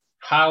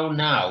 How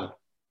now,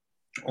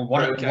 or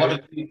what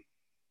have you,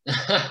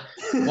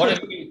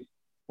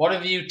 what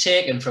have you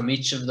taken from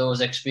each of those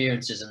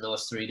experiences in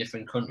those 3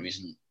 different countries?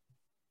 And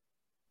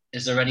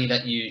is there any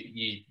that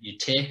you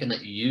take and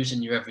that you use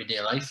in your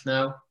everyday life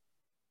now?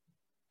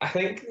 I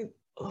think,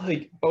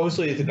 like,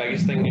 obviously the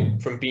biggest thing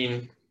from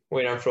being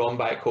where I'm from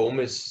back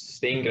home is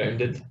staying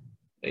grounded.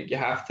 Like you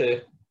have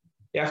to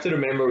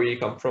remember where you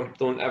come from.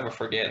 Don't ever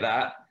forget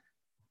that.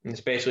 And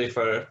especially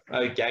for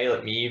a guy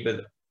like me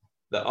with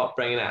the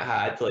upbringing I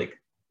had, like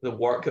the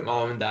work that my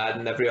mom and dad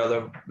and every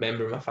other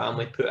member of my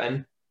family put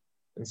in,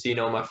 and seeing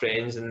all my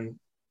friends, and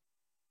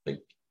like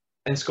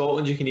in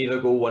Scotland you can either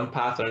go one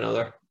path or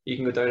another. You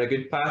can go down a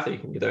good path or you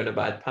can go down a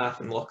bad path.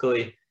 And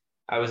luckily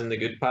I was in the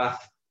good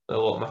path with a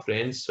lot of my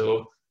friends.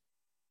 So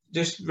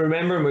just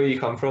remember where you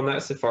come from.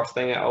 That's the first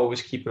thing I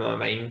always keep in my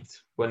mind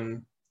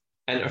when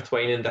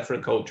intertwining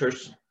different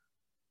cultures.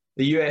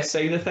 The US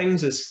side of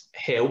things has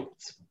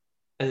helped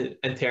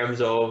in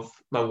terms of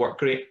my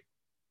work rate.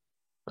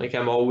 Like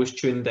I'm always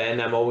tuned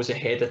in, I'm always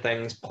ahead of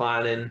things,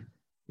 planning,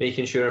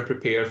 making sure I'm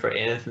prepared for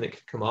anything that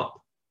could come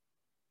up.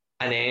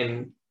 And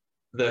then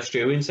the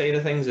Australian side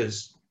of things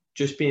is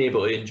just being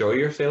able to enjoy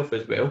yourself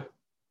as well.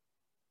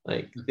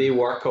 Like they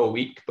work all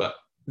week, but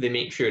they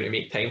make sure to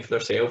make time for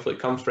themselves. Like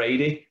come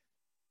Friday,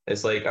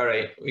 it's like, all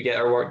right, we get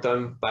our work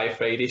done by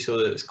Friday so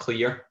that it's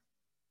clear.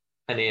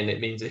 And then it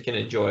means they can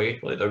enjoy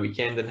like their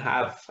weekend and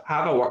have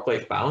a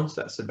work-life balance.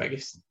 That's the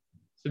biggest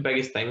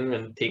thing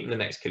in taking the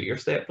next career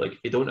step. Like if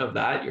you don't have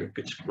that, you're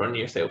just running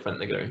yourself into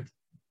the ground.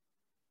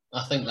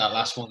 I think that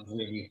last one's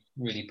really,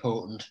 really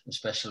potent,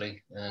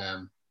 especially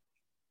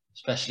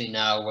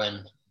now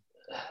when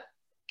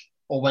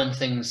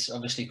things,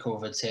 obviously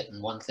COVID's hit,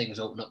 and when things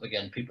open up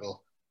again,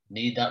 people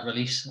need that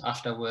release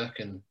after work,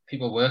 and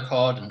people work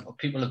hard, and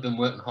people have been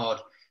working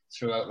hard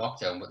throughout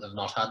lockdown, but they've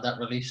not had that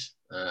release.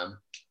 So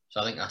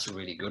I think that's a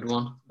really good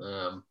one.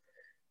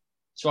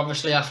 So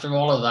obviously after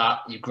all of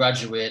that, you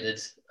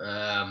graduated.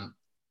 How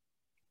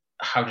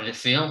did it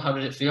feel? How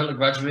did it feel to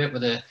graduate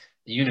with a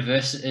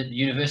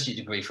university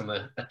degree from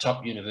a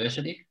top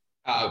university?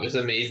 It was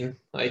amazing.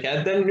 Like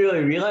I didn't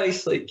really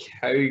realise like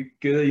how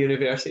good a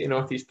university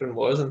Northeastern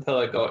was until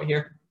I got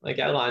here. Like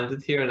I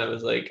landed here and I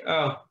was like,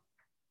 oh,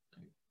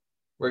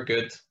 we're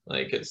good.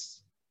 Like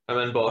I'm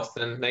in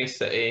Boston, nice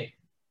city.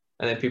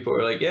 And then people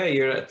were like, yeah,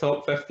 you're at a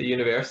top 50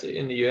 university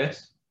in the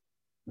US.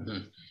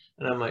 Mm-hmm.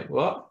 And I'm like,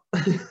 what?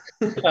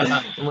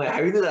 I'm like, how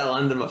did I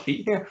land on my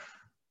feet here?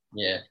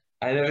 Yeah.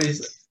 And it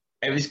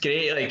was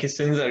great. Like as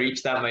soon as I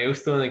reached that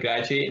milestone of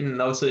graduating, and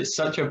also it's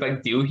such a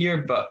big deal here,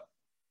 but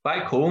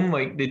back home,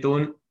 like they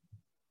don't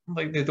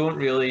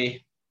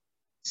really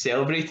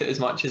celebrate it as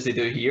much as they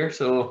do here.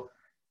 So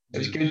it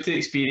was good to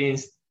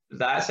experience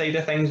that side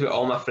of things with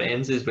all my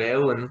friends as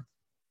well, and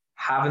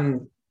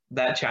having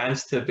that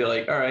chance to be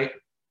like, all right,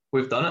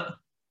 we've done it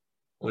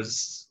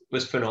was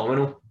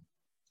phenomenal.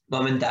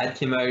 Mum and dad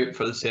came out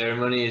for the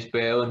ceremony as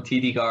well in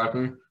TD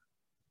Garden,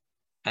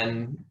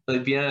 and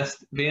like being in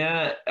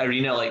an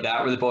arena like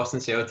that where the Boston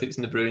Celtics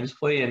and the Bruins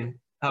play and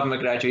having my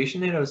graduation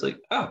there, I was like,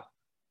 oh,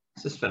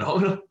 this is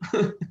phenomenal.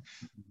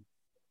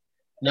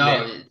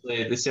 No,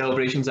 the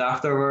celebrations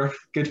after were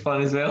good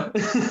fun as well.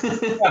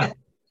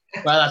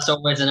 Well, that's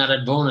always an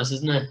added bonus,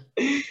 isn't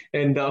it?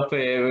 End up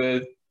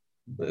with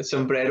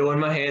sombrero on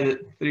my head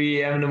at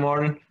 3 a.m. in the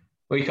morning.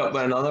 Wake up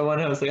with another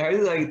one. I was like, how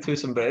did I get two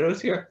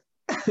sombreros here?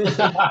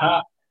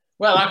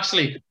 Well,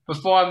 actually,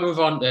 before I move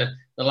on to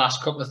the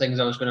last couple of things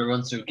I was going to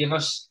run through, give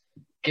us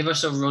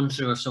a run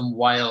through of some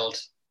wild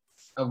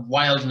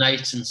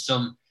nights and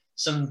some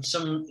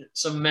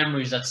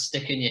memories that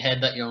stick in your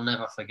head that you'll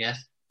never forget.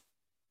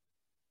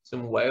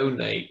 Some wild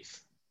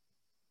nights.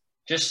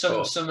 Just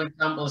some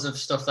examples of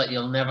stuff that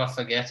you'll never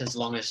forget as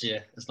long as you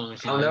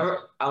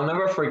I'll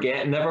never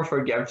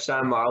forgive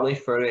Sam Marley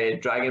for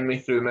dragging me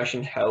through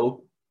Mission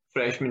Hill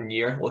freshman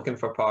year looking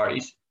for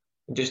parties.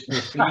 Just in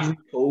the freezing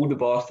cold of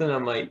Boston,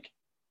 I'm like,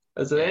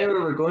 is there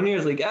anywhere we're going here?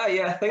 He's like,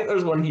 yeah, I think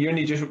there's one here, and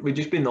we'd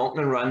just be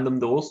knocking on random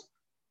doors.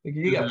 Like,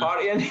 you get a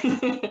party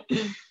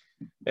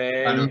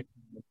in?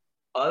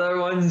 Other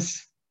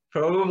ones,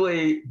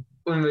 probably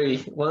one of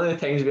the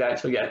times we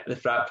actually get the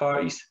frat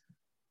parties,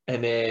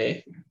 and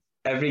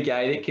every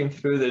guy that came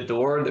through the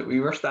door that we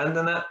were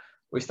standing at,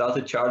 we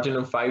started charging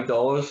them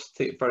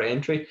 $5 for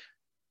entry.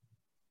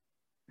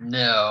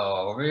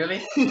 No,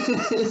 really? We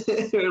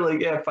were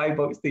like, yeah,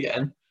 $5 to get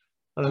in.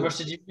 How much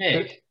did you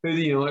make? Who do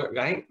you know?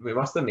 Right? We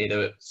must have made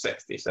about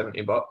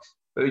 $60-$70. But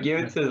we gave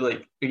it to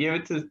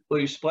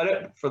we split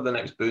it for the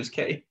next booze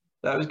kitty.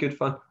 That was good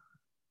fun.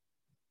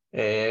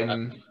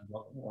 Few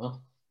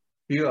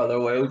other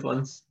wild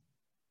ones.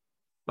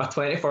 My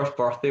 21st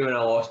birthday when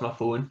I lost my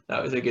phone.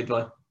 That was a good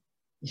one.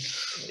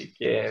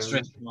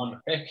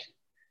 Like,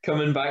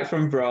 coming back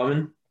from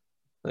Brahman,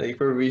 like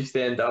where we used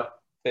to end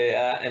up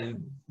at,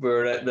 and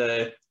we're at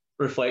the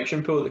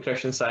reflection pool at the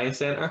Christian Science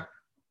Centre.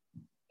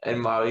 And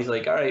Marley's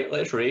like, all right,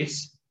 let's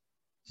race.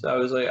 So I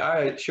was like, all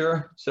right,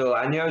 sure. So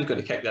I knew I was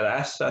going to kick their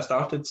ass. So I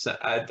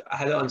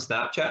had it on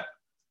Snapchat.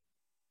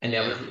 And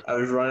I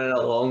was running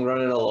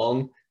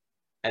along.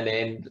 And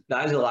then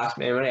that is the last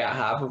memory I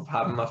have of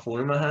having my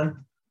phone in my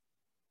hand.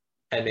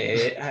 And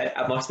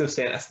I must have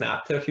sent a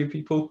snap to a few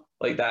people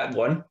like that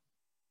one.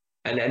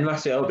 And in my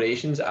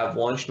celebrations, I've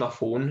launched my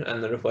phone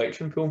in the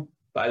reflection pool,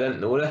 but I didn't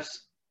know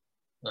this.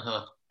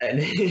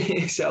 And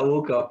so I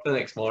woke up the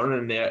next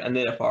morning in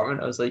the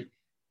apartment. I was like,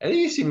 have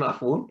you seen my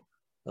phone?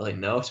 They're like,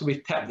 no. So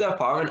we tipped the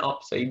apartment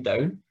upside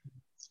down,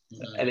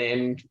 and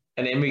then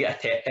we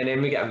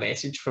get a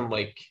message from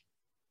like,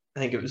 I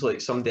think it was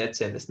like somebody had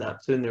sent a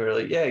snap to, and they were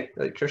like, yeah,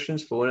 like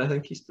Christian's phone, I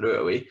think he's threw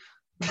it away.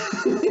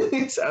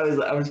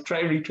 So I was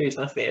trying to retrace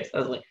my steps. I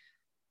was like,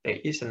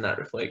 right, he's in that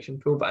reflection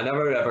pool, but I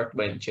never ever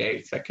went and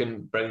checked. I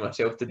couldn't bring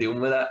myself to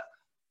dealing with that.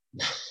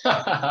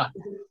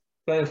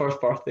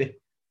 21st birthday.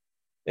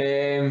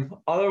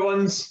 Other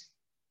ones,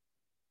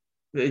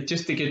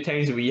 just the good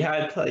times we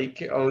had,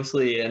 like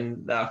obviously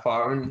in the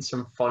apartment,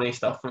 some funny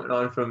stuff went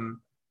on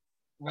from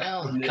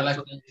your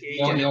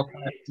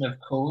collection of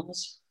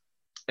cones.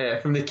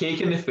 From the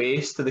cake in the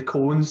face to the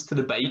cones to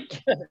the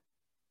bike.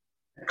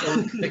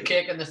 The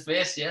cake in the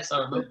face, yes, I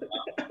remember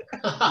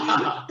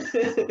that.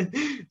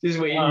 Just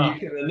waiting,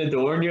 you come in the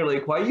door and you're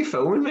like, why are you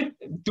filming me?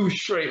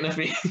 Douche right in the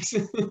face.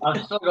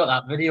 I've still got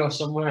that video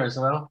somewhere as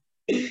well.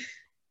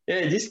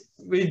 Yeah, just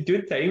we had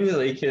good times,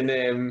 like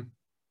in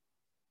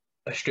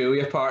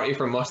Australia party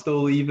for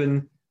Musto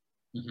leaving,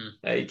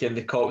 like and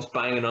the cops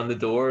banging on the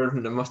door,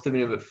 and there must have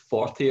been about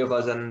 40 of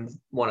us in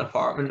one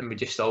apartment, and we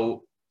just saw,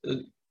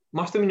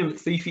 must have been about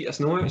 3 feet of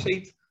snow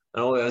outside,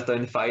 and all of us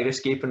down the fire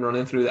escape and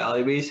running through the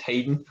alleyways,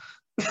 hiding.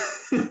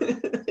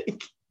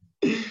 Like,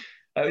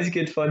 that was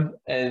good fun,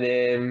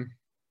 and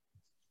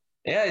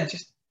yeah,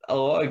 just a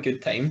lot of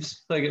good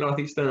times. Like in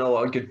Northeastern, a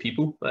lot of good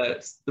people.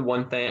 That's the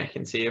one thing I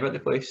can say about the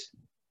place.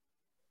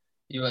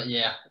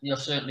 You'll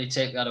certainly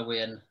take that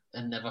away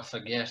and never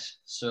forget.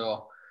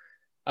 So,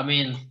 I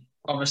mean,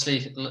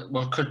 obviously,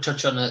 we could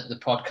touch on the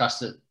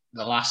podcast at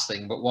the last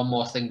thing, but one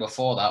more thing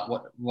before that.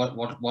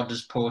 What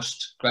does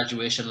post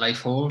graduation life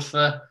hold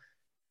for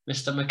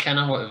Mr.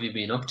 McKenna? What have you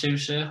been up to,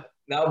 sir?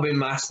 That'll be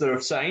Master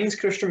of Science,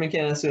 Christian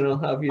McKenna. Soon I'll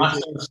have you.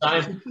 Master of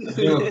Science. I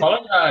do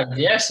apologise.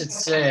 Yes,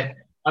 it's. I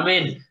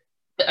mean,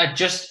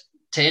 just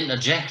to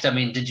interject. I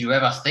mean, did you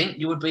ever think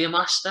you would be a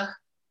master?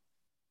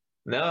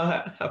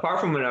 No, apart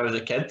from when I was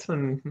a kid,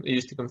 when it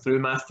used to come through,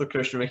 Master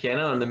Christian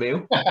McKenna on the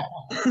mail.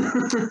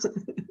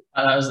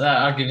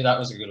 I'll give you that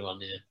was a good one,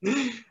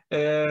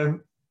 yeah.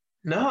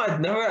 No, I'd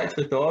never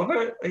actually thought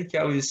about it.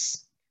 Like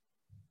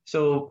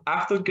so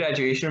after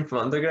graduation from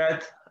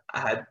undergrad,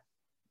 I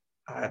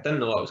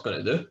didn't know what I was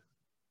going to do.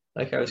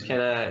 Like I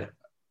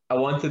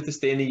wanted to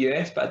stay in the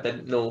US, but I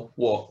didn't know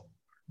what.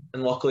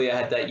 And luckily, I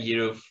had that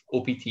year of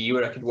OPT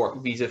where I could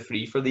work visa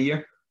free for the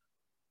year.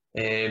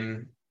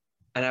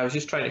 And I was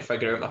just trying to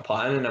figure out my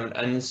plan,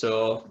 and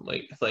so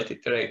like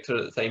athletic director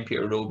at the time,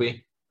 Peter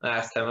Roby, I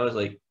asked him, I was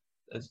like,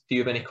 do you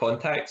have any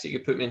contacts that you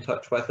could put me in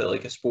touch with at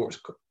like a sports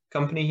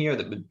company here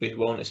that would be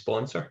willing to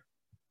sponsor?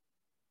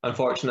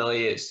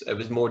 Unfortunately, it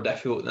was more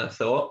difficult than I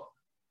thought,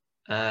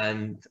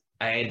 and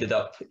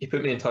he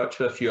put me in touch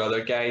with a few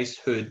other guys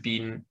who had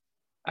been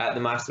at the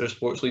Master of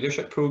Sports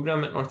Leadership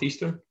program at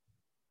Northeastern,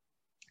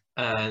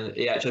 and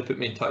he actually put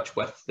me in touch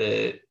with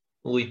the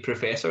lead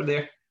professor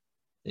there,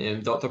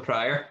 Dr.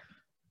 Pryor.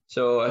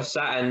 So I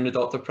sat in with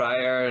Dr.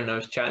 Pryor and I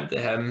was chatting to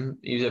him.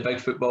 He was a big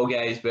football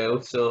guy as well.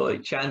 So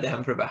like chatting to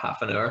him for about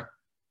half an hour,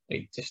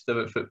 like just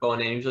about football.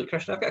 And then he was like,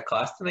 Christian, I've got a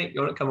class tonight.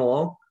 You want to come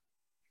along?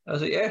 I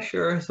was like, yeah,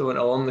 sure. So I went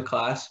along the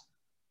class.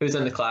 Who's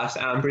in the class?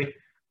 Ambry.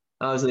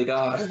 I was like,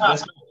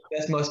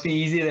 this must be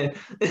easy then.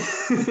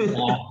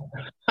 Oh,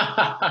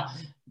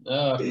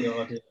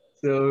 God.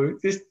 So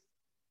just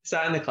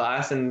sat in the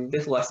class and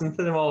just listened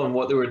to them all and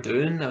what they were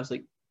doing. I was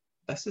like,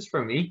 this is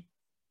for me.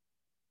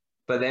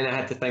 But then I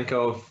had to think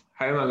of,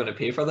 how am I going to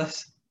pay for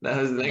this? That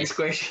was the next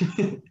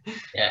question.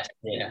 Yeah.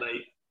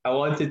 Like, I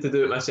wanted to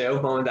do it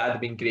myself. Mum and Dad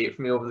have been great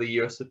for me over the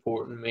years,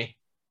 supporting me,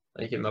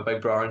 like my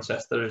big brother and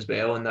sister as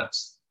well. And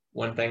that's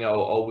one thing I'll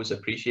always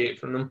appreciate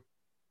from them.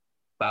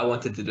 But I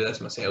wanted to do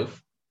this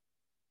myself.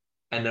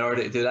 And in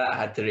order to do that, I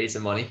had to raise the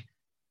money.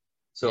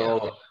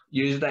 So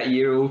use that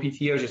year of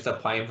OPT, I was just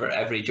applying for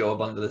every job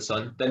under the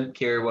sun. Didn't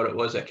care what it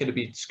was. I could have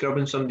been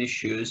scrubbing somebody's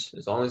shoes.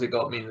 As long as it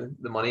got me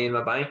the money in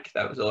my bank,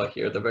 that was all I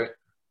cared about.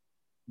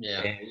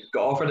 Yeah.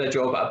 Got offered a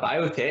job at a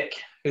biotech.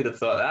 Who'd have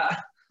thought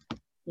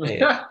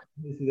that?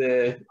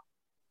 The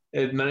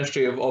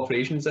administrative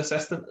operations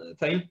assistant at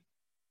the time.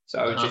 So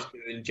I was just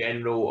doing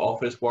general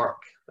office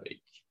work, like,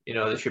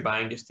 the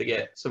shebang, just to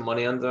get some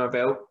money under my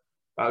belt.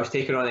 But I was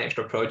taking on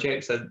extra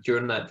projects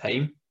during that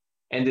time.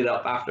 Ended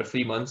up, after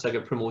 3 months, I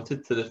got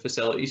promoted to the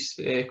facilities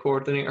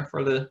coordinator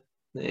for the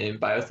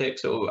biotech.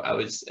 So I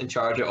was in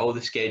charge of all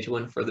the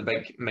scheduling for the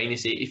big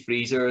 -80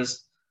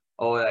 freezers,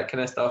 all that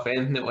kind of stuff.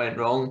 Anything that went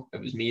wrong,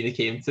 it was me that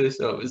came to.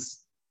 So it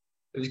was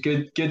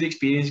good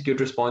experience, good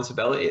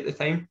responsibility at the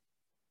time.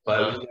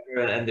 But it was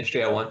never an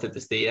industry I wanted to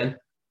stay in.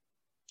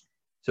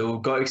 So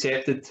got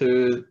accepted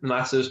to the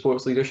Master of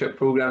Sports Leadership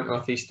program at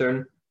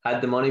Northeastern. Had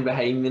the money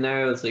behind me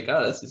now. I was like,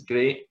 oh, this is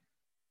great.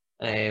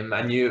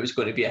 I knew it was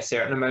going to be a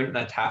certain amount, and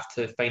I'd have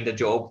to find a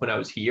job when I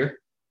was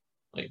here,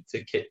 like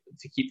to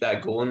keep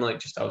that going. Like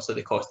just obviously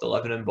the cost of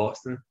living in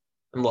Boston,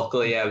 and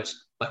luckily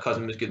my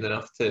cousin was good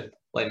enough to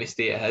let me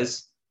stay at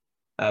his.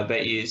 I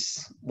bet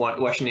he's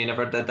wishing he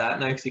never did that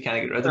now because he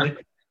can't get rid of me.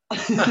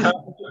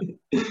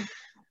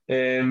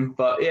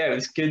 But yeah, it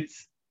was good.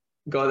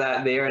 Got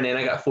that there, and then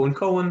I got a phone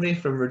call one day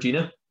from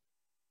Regina,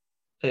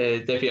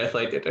 deputy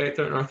athletic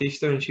director at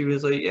Northeastern, and she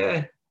was like,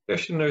 "Yeah,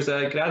 Christian, there's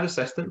a grad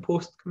assistant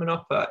post coming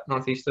up at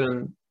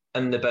Northeastern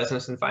in the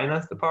business and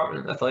finance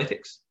department,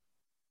 athletics.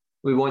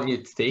 We want you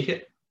to take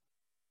it."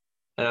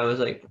 And I was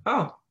like,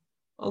 "Oh,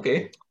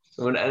 okay."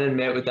 So I went in and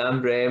met with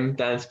Dan Brem.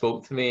 Dan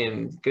spoke to me,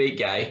 and great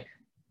guy,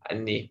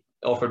 and he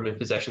offered me a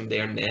position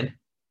there and then.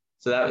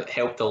 So that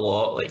helped a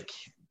lot, like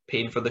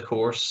paying for the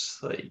course,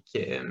 like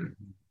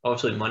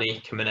obviously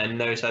money coming in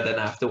now, so I didn't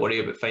have to worry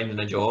about finding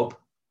a job.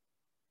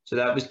 So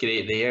that was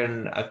great there,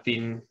 and I've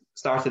been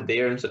started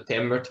there in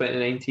September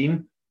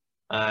 2019,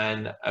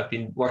 and I've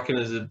been working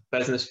as a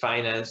business,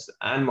 finance,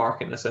 and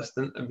marketing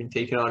assistant. I've been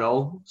taking on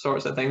all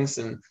sorts of things,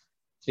 and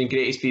it's been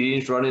great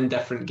experience running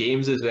different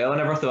games as well. I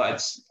never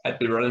thought I'd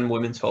be running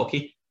women's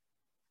hockey,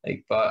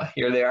 like, but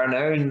here they are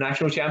now in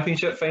national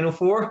championship final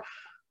four,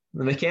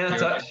 the McKenna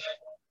touch.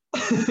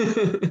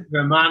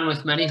 You're a man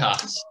with many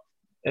hats.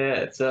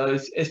 Yeah, so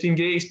it's been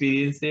great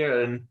experience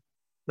there, and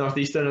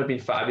Northeastern have been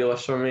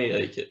fabulous for me.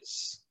 Like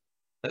it's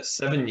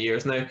 7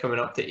 years now, coming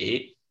up to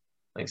 8.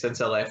 Like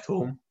since I left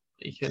home,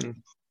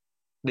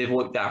 they've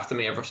looked after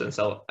me ever since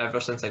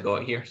I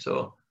got here.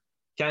 So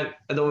I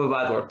don't have a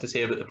bad word to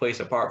say about the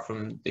place apart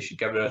from they should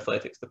give their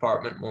athletics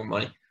department more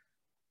money.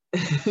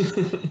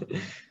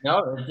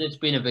 No, it's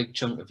been a big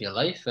chunk of your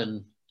life,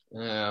 and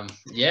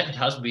yeah, it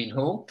has been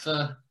home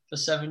for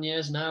 7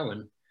 years now,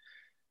 and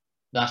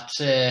that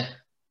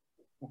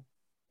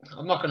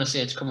I'm not going to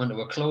say it's coming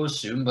to a close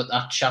soon, but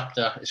that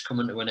chapter is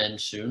coming to an end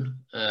soon.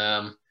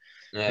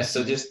 Yeah,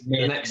 so just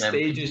the next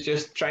stage is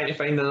just trying to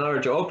find another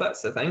job.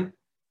 That's the thing.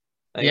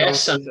 Like,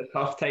 yes, it's a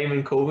tough time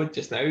in COVID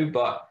just now,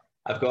 but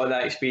I've got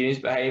that experience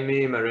behind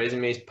me. My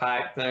resume is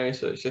packed now,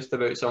 so it's just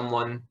about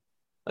someone,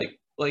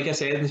 like I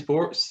said in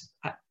sports,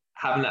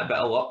 having that bit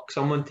of luck,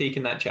 someone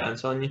taking that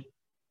chance on you,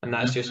 and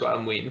that's just what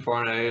I'm waiting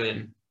for now.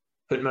 And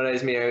putting my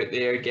resume out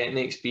there, getting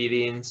the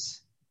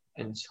experience,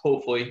 and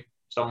hopefully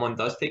someone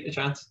does take the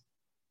chance.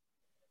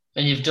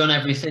 And you've done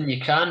everything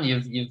you can.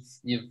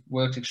 You've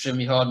worked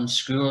extremely hard in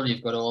school.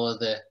 You've got all of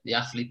the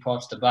athlete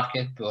parts to back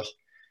it.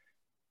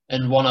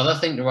 And one other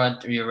thing to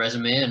add to your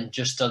resume, and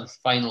just on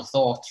final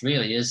thoughts,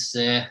 really, is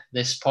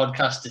this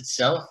podcast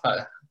itself.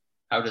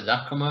 How did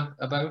that come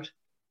about?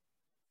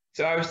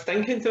 So I was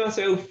thinking to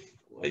myself,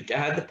 like I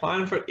had the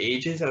plan for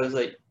ages. I was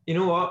like, you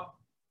know what?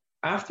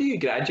 After you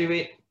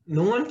graduate,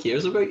 no one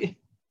cares about you.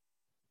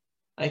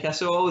 Like I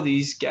saw all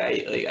these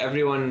guys, like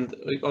everyone,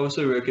 like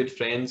obviously we were good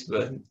friends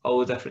with all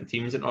the different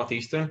teams at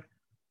Northeastern,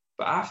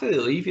 but after they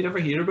leave, you never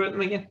hear about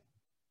them again.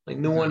 Like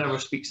no one ever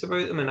speaks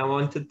about them, and I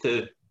wanted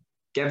to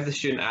give the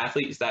student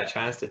athletes that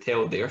chance to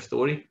tell their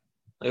story.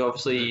 Like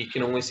obviously you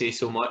can only say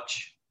so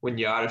much when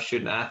you are a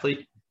student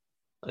athlete,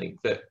 like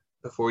that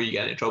before you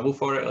get into trouble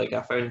for it. Like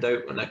I found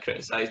out when I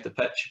criticised the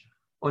pitch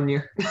one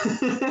year.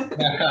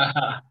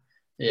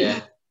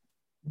 Yeah.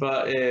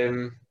 But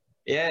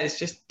yeah, it's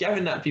just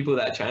giving that people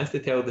that chance to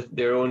tell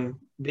their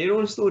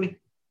own story.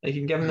 Like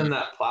and giving them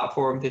that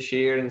platform to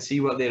share and see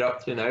what they're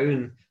up to now.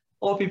 And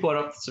a lot of people are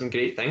up to some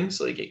great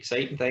things, like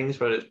exciting things,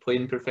 whether it's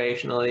playing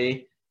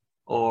professionally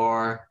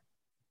or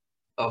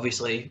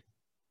obviously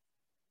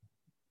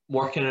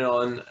working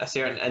on a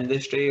certain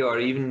industry or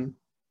even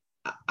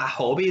a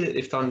hobby that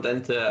they've turned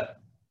into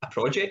a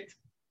project.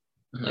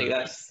 Like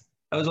that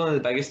was one of the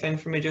biggest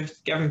things for me,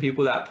 just giving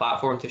people that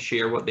platform to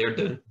share what they're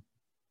doing.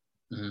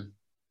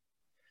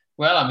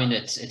 Well, I mean,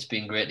 it's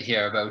been great to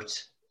hear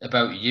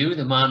about you,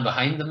 the man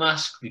behind the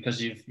mask,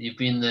 because you've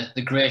been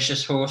the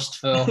gracious host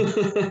for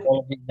all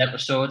of these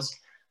episodes.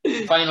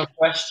 Final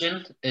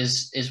question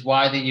is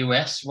why the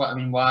US? What I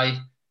mean, why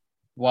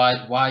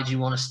do you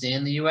want to stay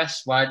in the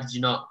US? Why did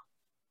you not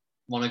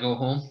want to go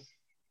home?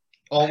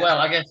 Or well,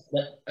 I guess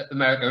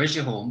America is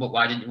your home, but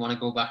why didn't you want to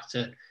go back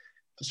to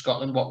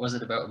Scotland? What was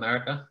it about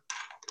America?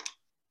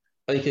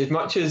 Like as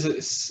much as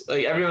it's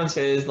like everyone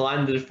says, the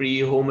land of the free,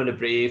 home of the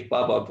brave,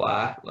 blah blah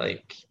blah.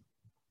 Like,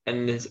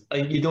 and it's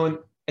like you don't.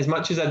 As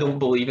much as I don't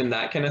believe in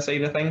that kind of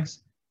side of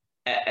things,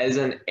 it is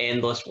an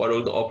endless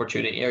world of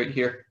opportunity out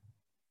here.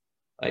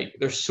 Like,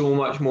 there's so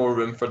much more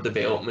room for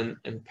development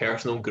and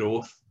personal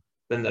growth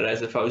than there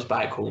is if I was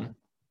back home.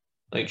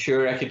 Like,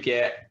 sure, I could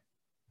get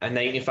a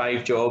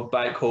 9-to-5 job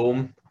back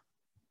home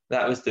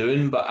that I was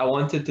doing, but I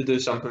wanted to do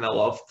something I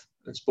loved.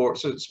 And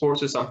sports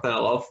is something I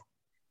love.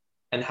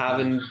 And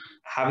having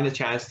the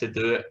chance to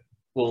do it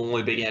will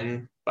only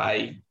begin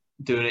by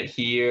doing it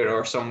here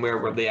or somewhere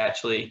where they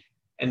actually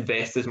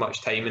invest as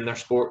much time in their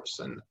sports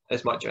and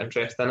as much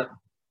interest in it.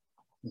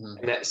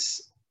 And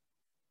it's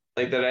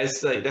like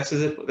this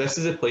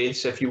is a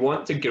place, if you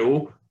want to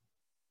grow,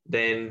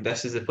 then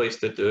this is the place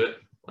to do it.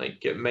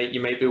 Like you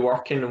might be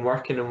working,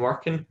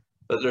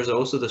 but there's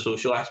also the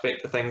social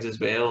aspect of things as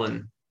well,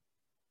 and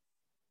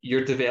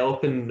you're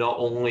developing not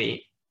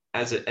only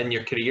in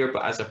your career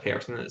but as a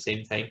person at the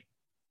same time.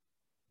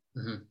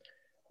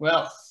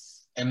 Well,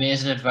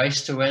 amazing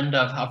advice to end.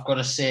 I've got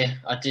to say,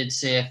 I did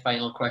say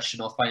final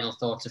question or final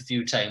thoughts a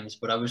few times,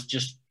 but I was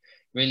just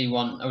really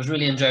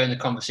enjoying the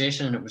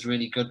conversation, and it was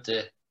really good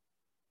to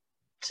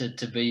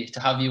to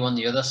have you on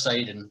the other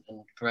side and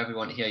for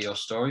everyone to hear your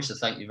story. So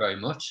thank you very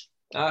much.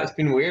 It's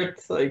been weird,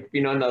 like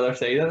being on the other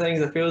side of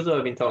things. I feel as though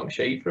I've been talking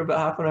shit for about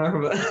half an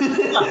hour, but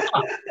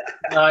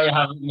No, you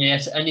haven't,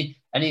 mate.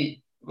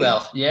 Any.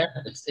 Well, yeah,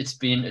 it's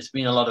been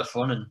a lot of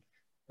fun,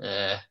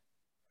 and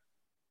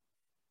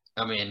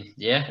I mean,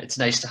 yeah, it's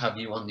nice to have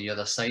you on the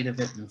other side of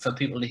it, and for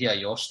people to hear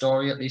your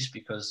story at least,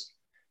 because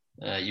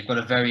you've got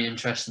a very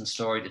interesting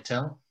story to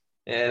tell.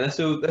 yeah, this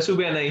will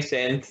be a nice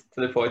end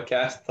to the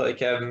podcast.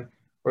 Like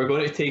we're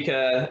going to take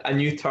a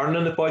new turn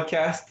on the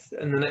podcast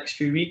in the next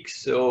few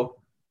weeks, so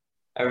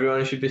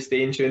everyone should be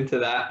staying tuned to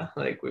that.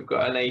 Like we've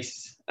got a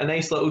nice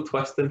little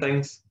twist in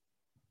things.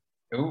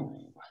 Ooh.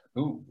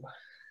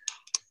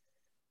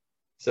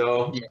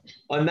 So Yeah.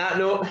 on that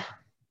note,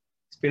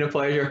 it's been a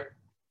pleasure.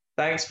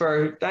 Thanks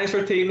for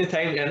taking the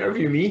time to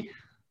interview me.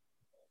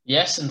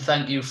 Yes, and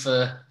thank you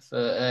for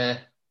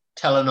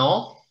telling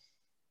all.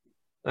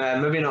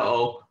 Maybe not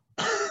all.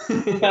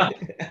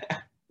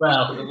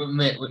 Well,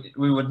 mate,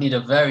 we would need a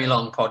very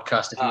long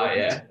podcast if you Oh want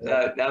me yeah,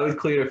 to. that would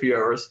clear a few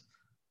hours.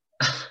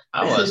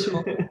 Hours.